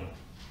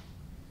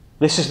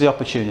 This is the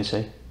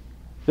opportunity.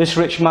 This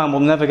rich man will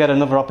never get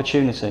another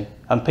opportunity,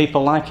 and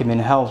people like him in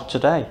hell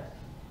today.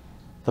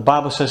 The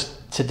Bible says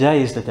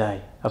today is the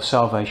day of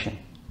salvation,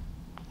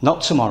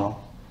 not tomorrow.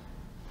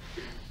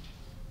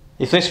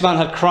 If this man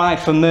had cried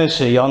for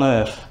mercy on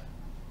earth,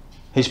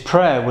 his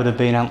prayer would have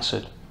been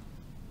answered.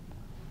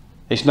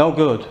 It's no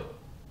good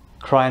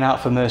crying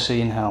out for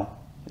mercy in hell.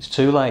 It's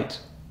too late.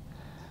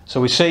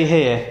 So we see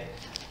here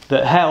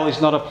that hell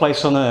is not a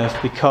place on earth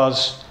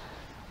because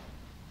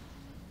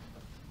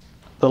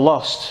the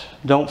lost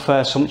don't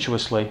fare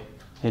sumptuously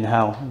in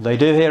hell. They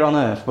do here on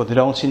earth, but they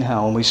don't in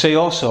hell. And we see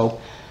also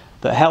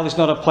that hell is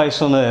not a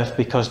place on earth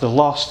because the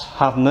lost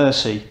have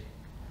mercy,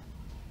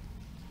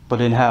 but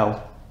in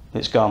hell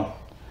it's gone.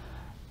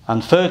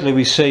 And thirdly,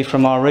 we see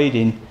from our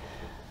reading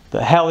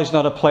that hell is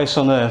not a place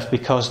on earth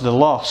because the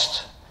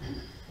lost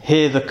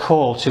hear the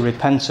call to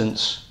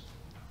repentance,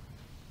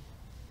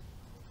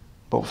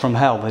 but from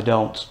hell they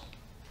don't.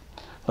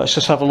 Let's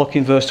just have a look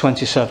in verse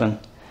 27.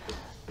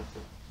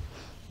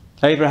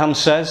 Abraham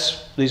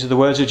says, these are the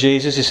words of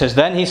Jesus, he says,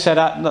 then he said,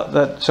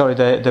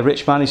 the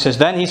rich man, he says,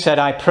 then he said,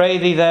 I pray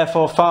thee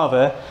therefore,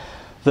 Father,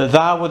 that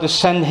thou wouldest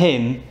send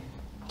him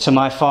to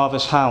my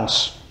father's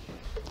house.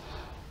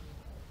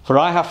 For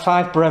I have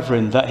 5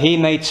 brethren, that he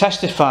may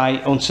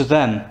testify unto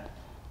them,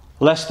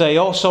 lest they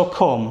also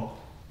come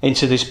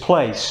into this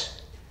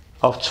place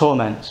of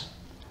torment.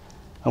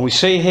 And we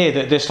see here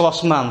that this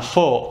lost man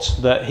thought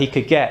that he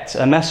could get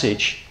a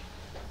message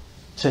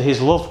to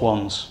his loved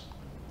ones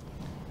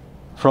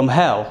from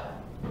hell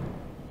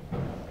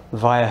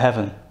via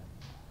heaven.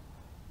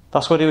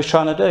 That's what he was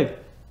trying to do.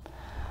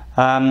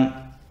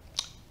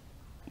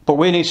 But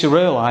we need to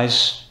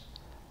realise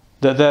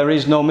that there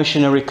is no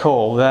missionary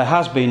call. There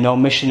has been no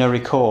missionary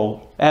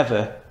call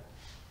ever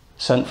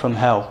sent from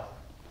hell.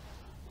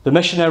 The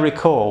missionary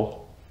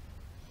call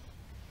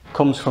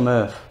comes from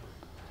earth.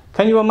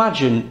 Can you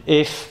imagine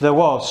if there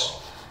was?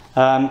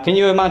 Can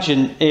you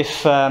imagine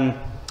if there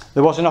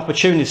was an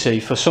opportunity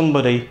for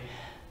somebody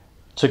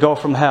to go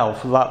from hell,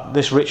 for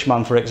this rich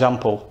man, for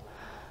example,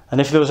 and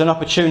if there was an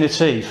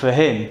opportunity for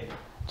him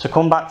to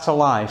come back to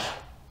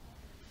life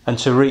and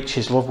to reach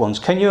his loved ones?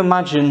 Can you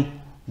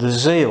imagine the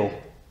zeal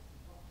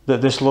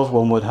that this loved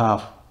one would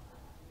have?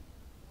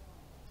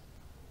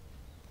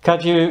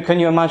 Can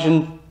you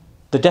imagine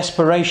the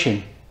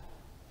desperation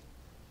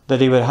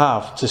that he would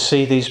have to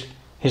see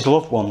his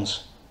loved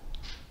ones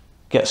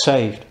get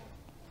saved?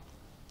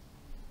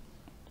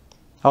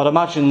 I would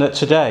imagine that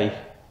today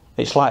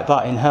it's like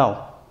that in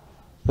hell.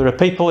 There are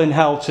people in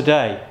hell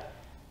today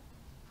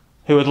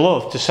who would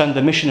love to send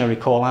a missionary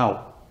call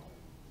out.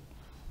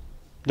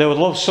 They would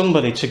love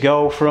somebody to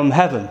go from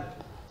heaven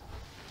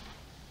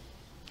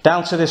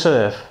down to this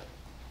earth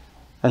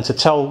and to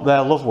tell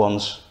their loved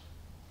ones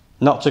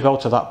not to go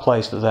to that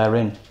place that they're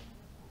in.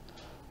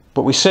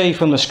 But we see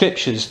from the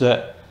scriptures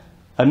that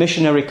a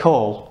missionary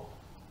call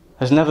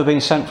has never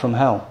been sent from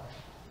hell.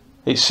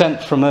 It's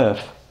sent from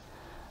earth.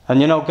 And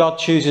you know, God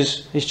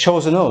He's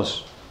chosen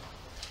us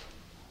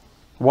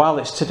while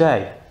it's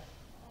today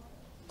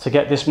to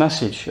get this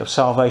message of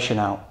salvation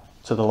out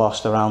to the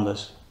lost around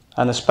us,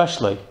 and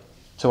especially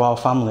to our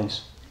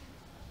families.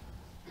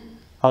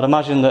 I'd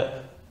imagine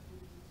that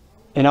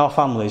in our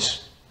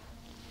families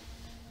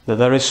that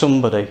there is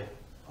somebody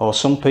or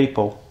some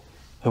people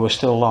who are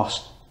still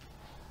lost.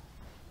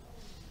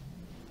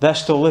 They're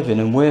still living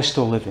and we're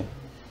still living.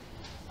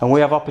 And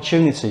we have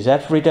opportunities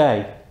every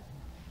day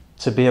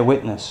to be a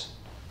witness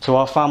to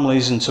our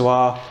families and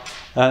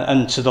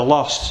to the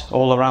lost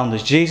all around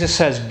us. Jesus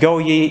says, go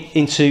ye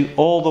into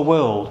all the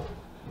world.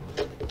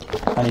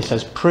 And he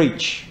says,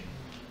 preach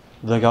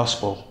the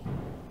gospel.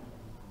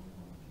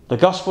 The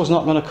gospel's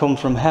not going to come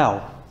from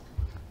hell,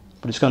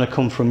 but it's going to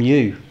come from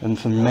you and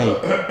from me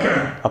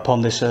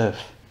upon this earth.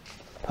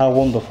 How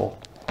wonderful.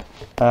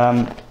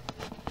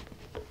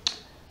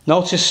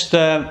 Notice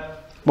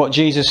what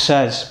Jesus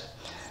says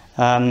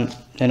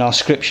in our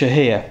scripture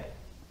here.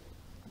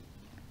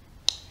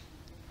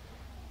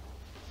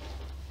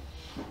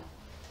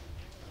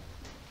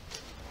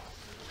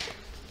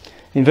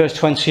 In verse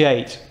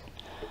 28,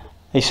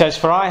 he says,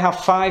 for I have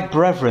 5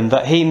 brethren,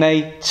 that he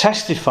may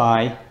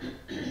testify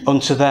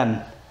unto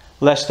them,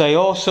 lest they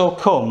also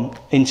come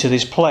into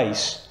this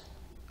place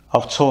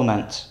of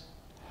torment.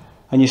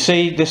 And you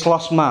see, this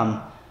lost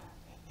man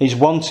is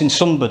wanting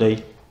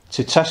somebody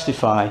to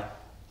testify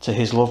to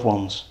his loved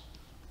ones.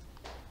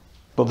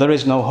 But there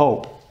is no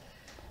hope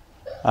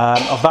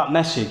of that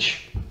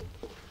message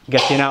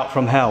getting out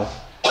from hell.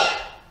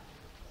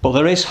 But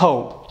there is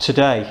hope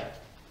today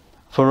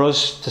for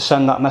us to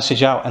send that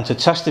message out and to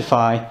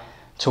testify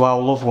to our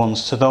loved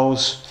ones, to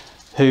those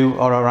who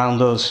are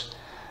around us.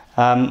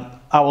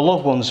 Our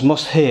loved ones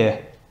must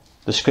hear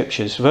the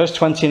scriptures. Verse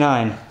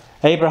 29,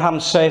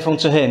 Abraham saith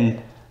unto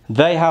him,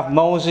 they have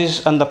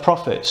Moses and the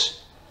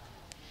prophets.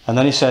 And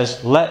then he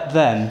says, let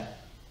them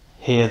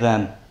hear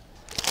them.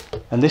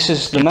 And this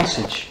is the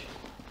message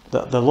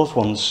that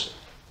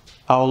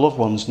our loved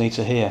ones need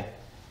to hear.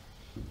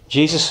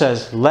 Jesus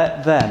says,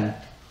 let them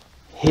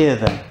hear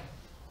them.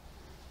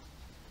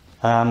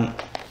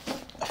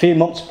 A few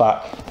months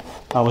back,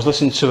 I was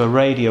listening to a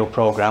radio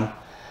programme,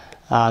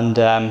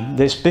 and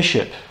this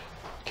bishop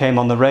came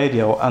on the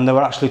radio, and they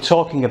were actually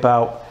talking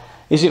about,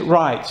 is it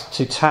right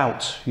to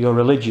tout your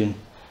religion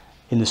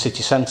in the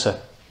city centre?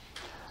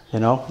 You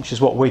know, which is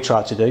what we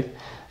try to do.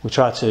 We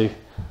try to,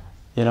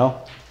 you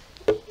know,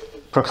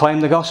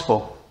 proclaim the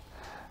gospel.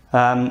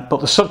 But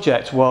the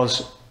subject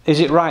was, is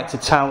it right to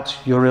tout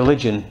your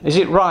religion? Is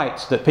it right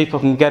that people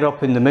can get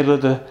up in the middle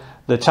of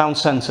the town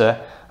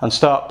centre and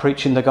start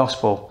preaching the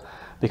gospel?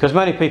 Because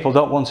many people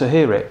don't want to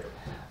hear it.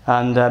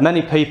 And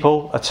many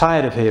people are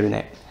tired of hearing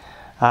it.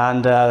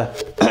 And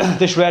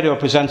this radio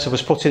presenter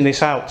was putting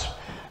this out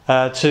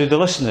to the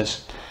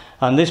listeners.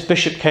 And this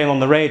bishop came on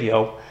the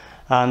radio,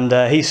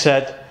 and he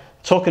said,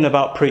 talking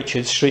about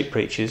preachers, street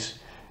preachers,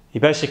 he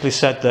basically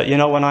said that, you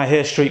know, when I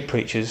hear street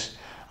preachers,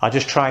 I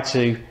just try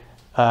to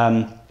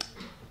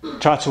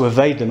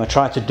evade them. I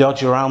try to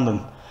dodge around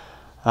them.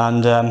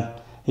 And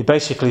he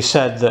basically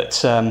said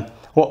that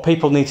what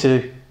people need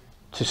to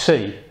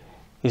see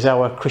is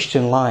our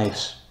Christian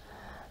lives,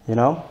 you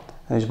know.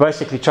 And he's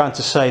basically trying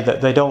to say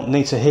that they don't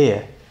need to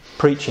hear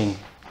preaching.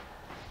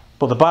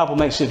 But the Bible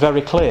makes it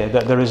very clear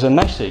that there is a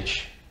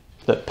message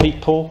that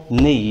people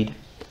need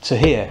to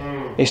hear.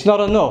 It's not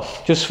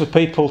enough just for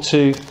people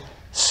to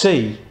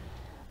see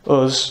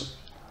us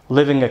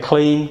living a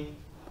clean,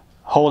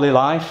 holy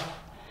life,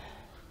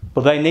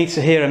 but they need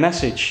to hear a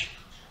message.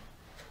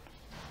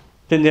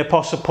 Didn't the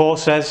Apostle Paul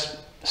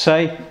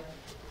say,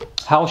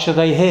 how shall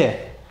they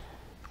hear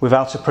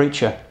without a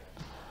preacher?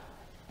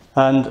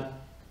 And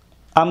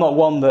I'm not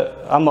one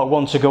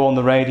to go on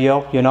the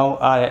radio, you know.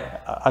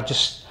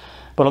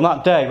 But on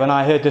that day when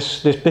I heard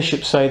this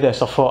bishop say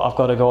this, I thought, I've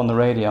got to go on the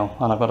radio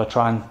and I've got to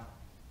try and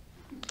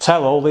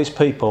tell all these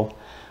people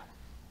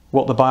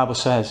what the Bible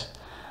says,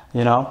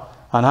 you know.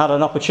 And I had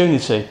an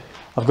opportunity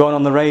of going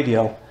on the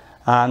radio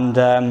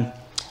and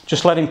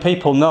just letting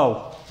people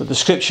know that the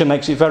scripture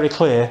makes it very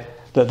clear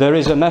that there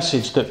is a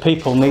message that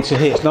people need to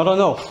hear. It's not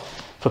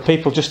enough for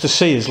people just to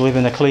see us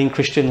living a clean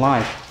Christian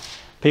life.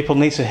 People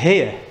need to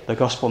hear the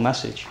gospel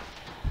message.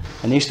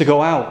 It needs to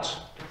go out.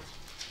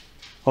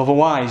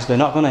 Otherwise, they're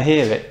not going to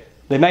hear it.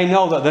 They may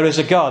know that there is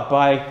a God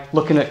by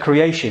looking at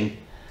creation,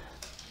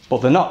 but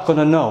they're not going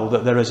to know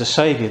that there is a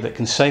Saviour that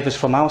can save us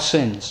from our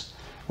sins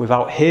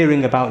without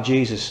hearing about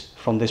Jesus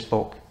from this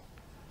book.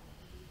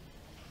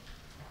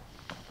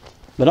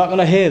 They're not going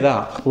to hear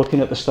that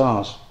looking at the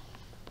stars.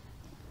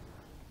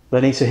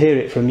 They need to hear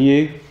it from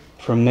you,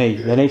 from me.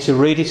 They need to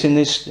read it in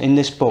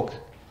this book,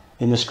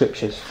 in the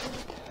scriptures.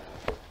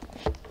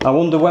 I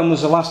wonder when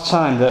was the last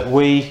time that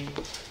we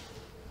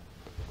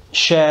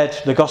shared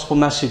the gospel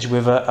message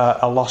with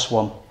a lost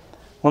one?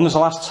 When was the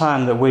last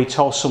time that we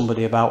told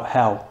somebody about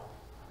hell?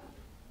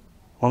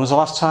 When was the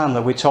last time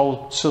that we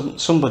told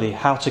somebody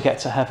how to get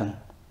to heaven?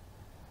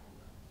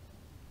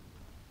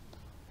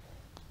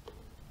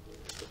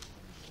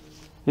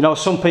 You know,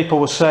 some people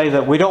will say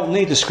that we don't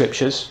need the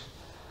scriptures.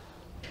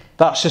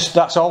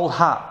 That's old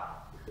hat.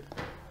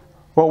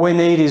 What we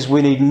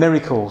need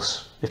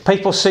miracles. If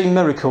people see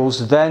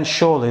miracles, then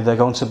surely they're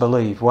going to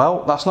believe.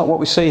 Well, that's not what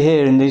we see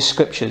here in these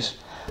scriptures.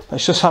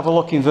 Let's just have a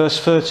look in verse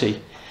 30.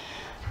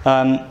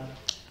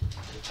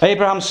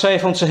 Abraham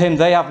saith unto him,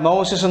 they have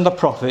Moses and the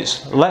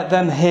prophets, let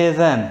them hear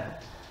them.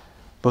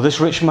 But this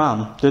rich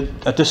man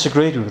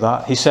disagreed with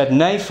that. He said,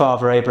 nay,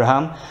 Father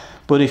Abraham,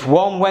 but if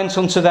one went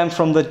unto them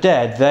from the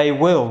dead, they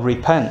will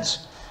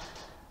repent.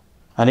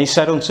 And he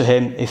said unto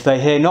him, if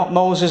they hear not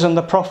Moses and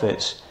the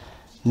prophets,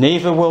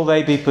 neither will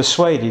they be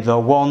persuaded, though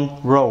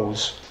one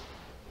rose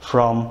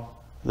from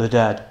the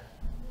dead.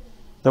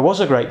 There was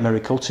a great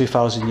miracle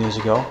 2,000 years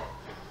ago.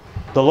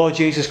 The Lord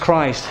Jesus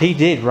Christ, he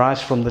did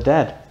rise from the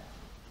dead.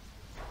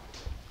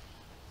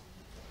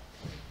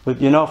 But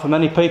you know, for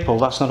many people,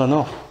 that's not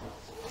enough.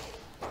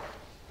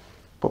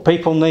 But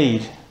people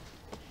need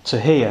to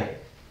hear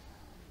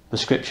the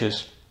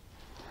scriptures.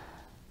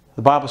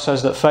 The Bible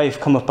says that faith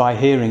cometh by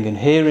hearing, and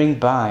hearing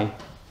by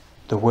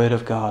the word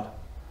of God.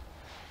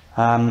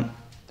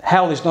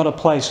 Hell is not a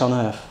place on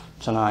earth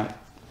tonight.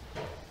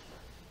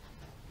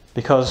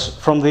 Because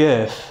from the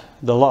earth,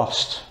 the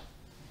lost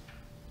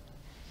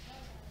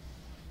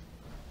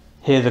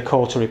hear the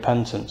call to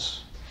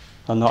repentance,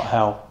 and not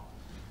hell.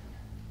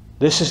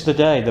 This is the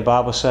day, the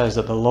Bible says,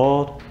 that the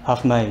Lord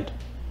hath made.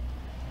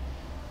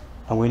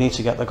 And we need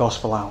to get the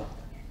gospel out.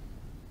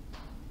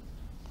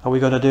 Are we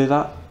going to do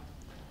that?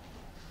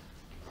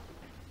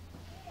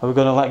 Are we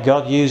going to let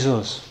God use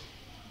us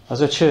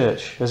as a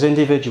church, as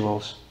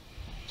individuals,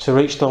 to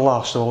reach the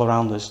lost all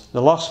around us?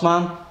 The lost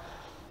man,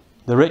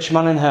 the rich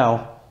man in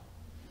hell,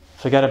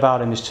 forget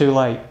about him, it's too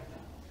late.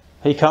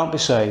 He can't be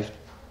saved.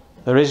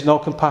 There is no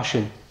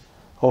compassion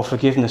or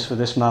forgiveness for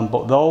this man.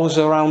 But those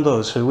around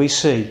us who we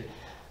see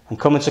and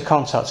come into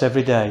contact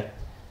every day,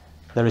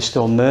 there is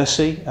still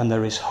mercy and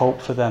there is hope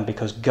for them,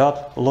 because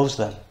God loves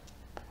them,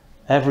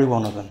 every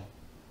one of them.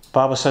 The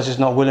Bible says he's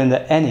not willing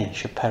that any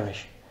should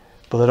perish,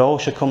 but that all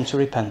should come to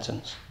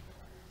repentance.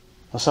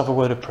 Let's have a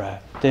word of prayer.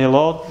 Dear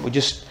Lord, we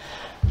just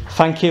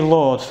thank you,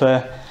 Lord,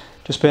 for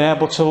just being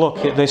able to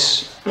look at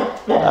this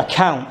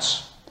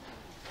account,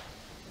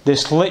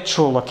 this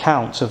literal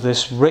account of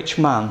this rich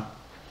man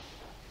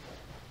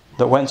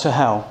that went to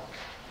hell.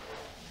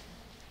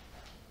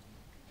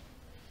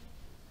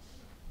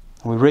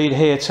 We read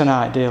here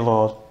tonight, dear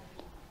Lord,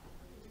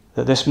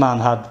 that this man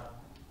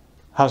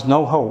has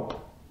no hope.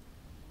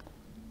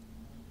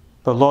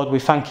 But Lord, we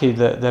thank you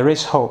that there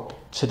is hope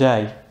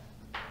today.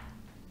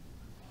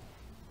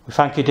 We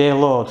thank you, dear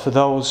Lord, for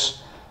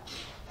those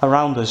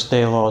around us,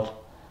 dear Lord,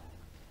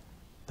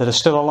 that are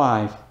still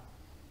alive.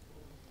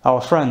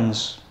 Our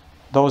friends,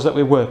 those that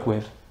we work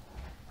with.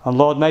 And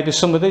Lord, maybe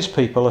some of these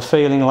people are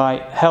feeling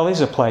like hell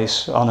is a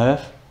place on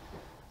earth.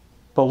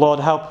 But Lord,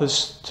 help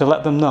us to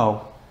let them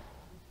know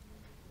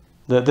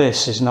that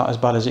this is not as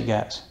bad as it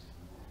gets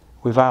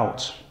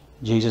without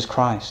Jesus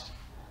Christ.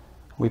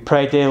 We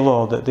pray, dear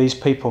Lord, that these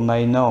people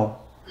may know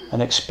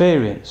and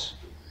experience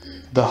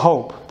the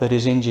hope that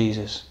is in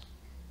Jesus.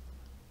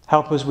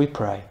 Help us, we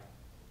pray,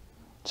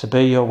 to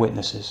be your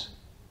witnesses.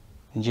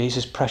 In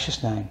Jesus'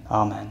 precious name,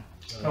 amen.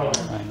 Amen.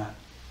 Amen.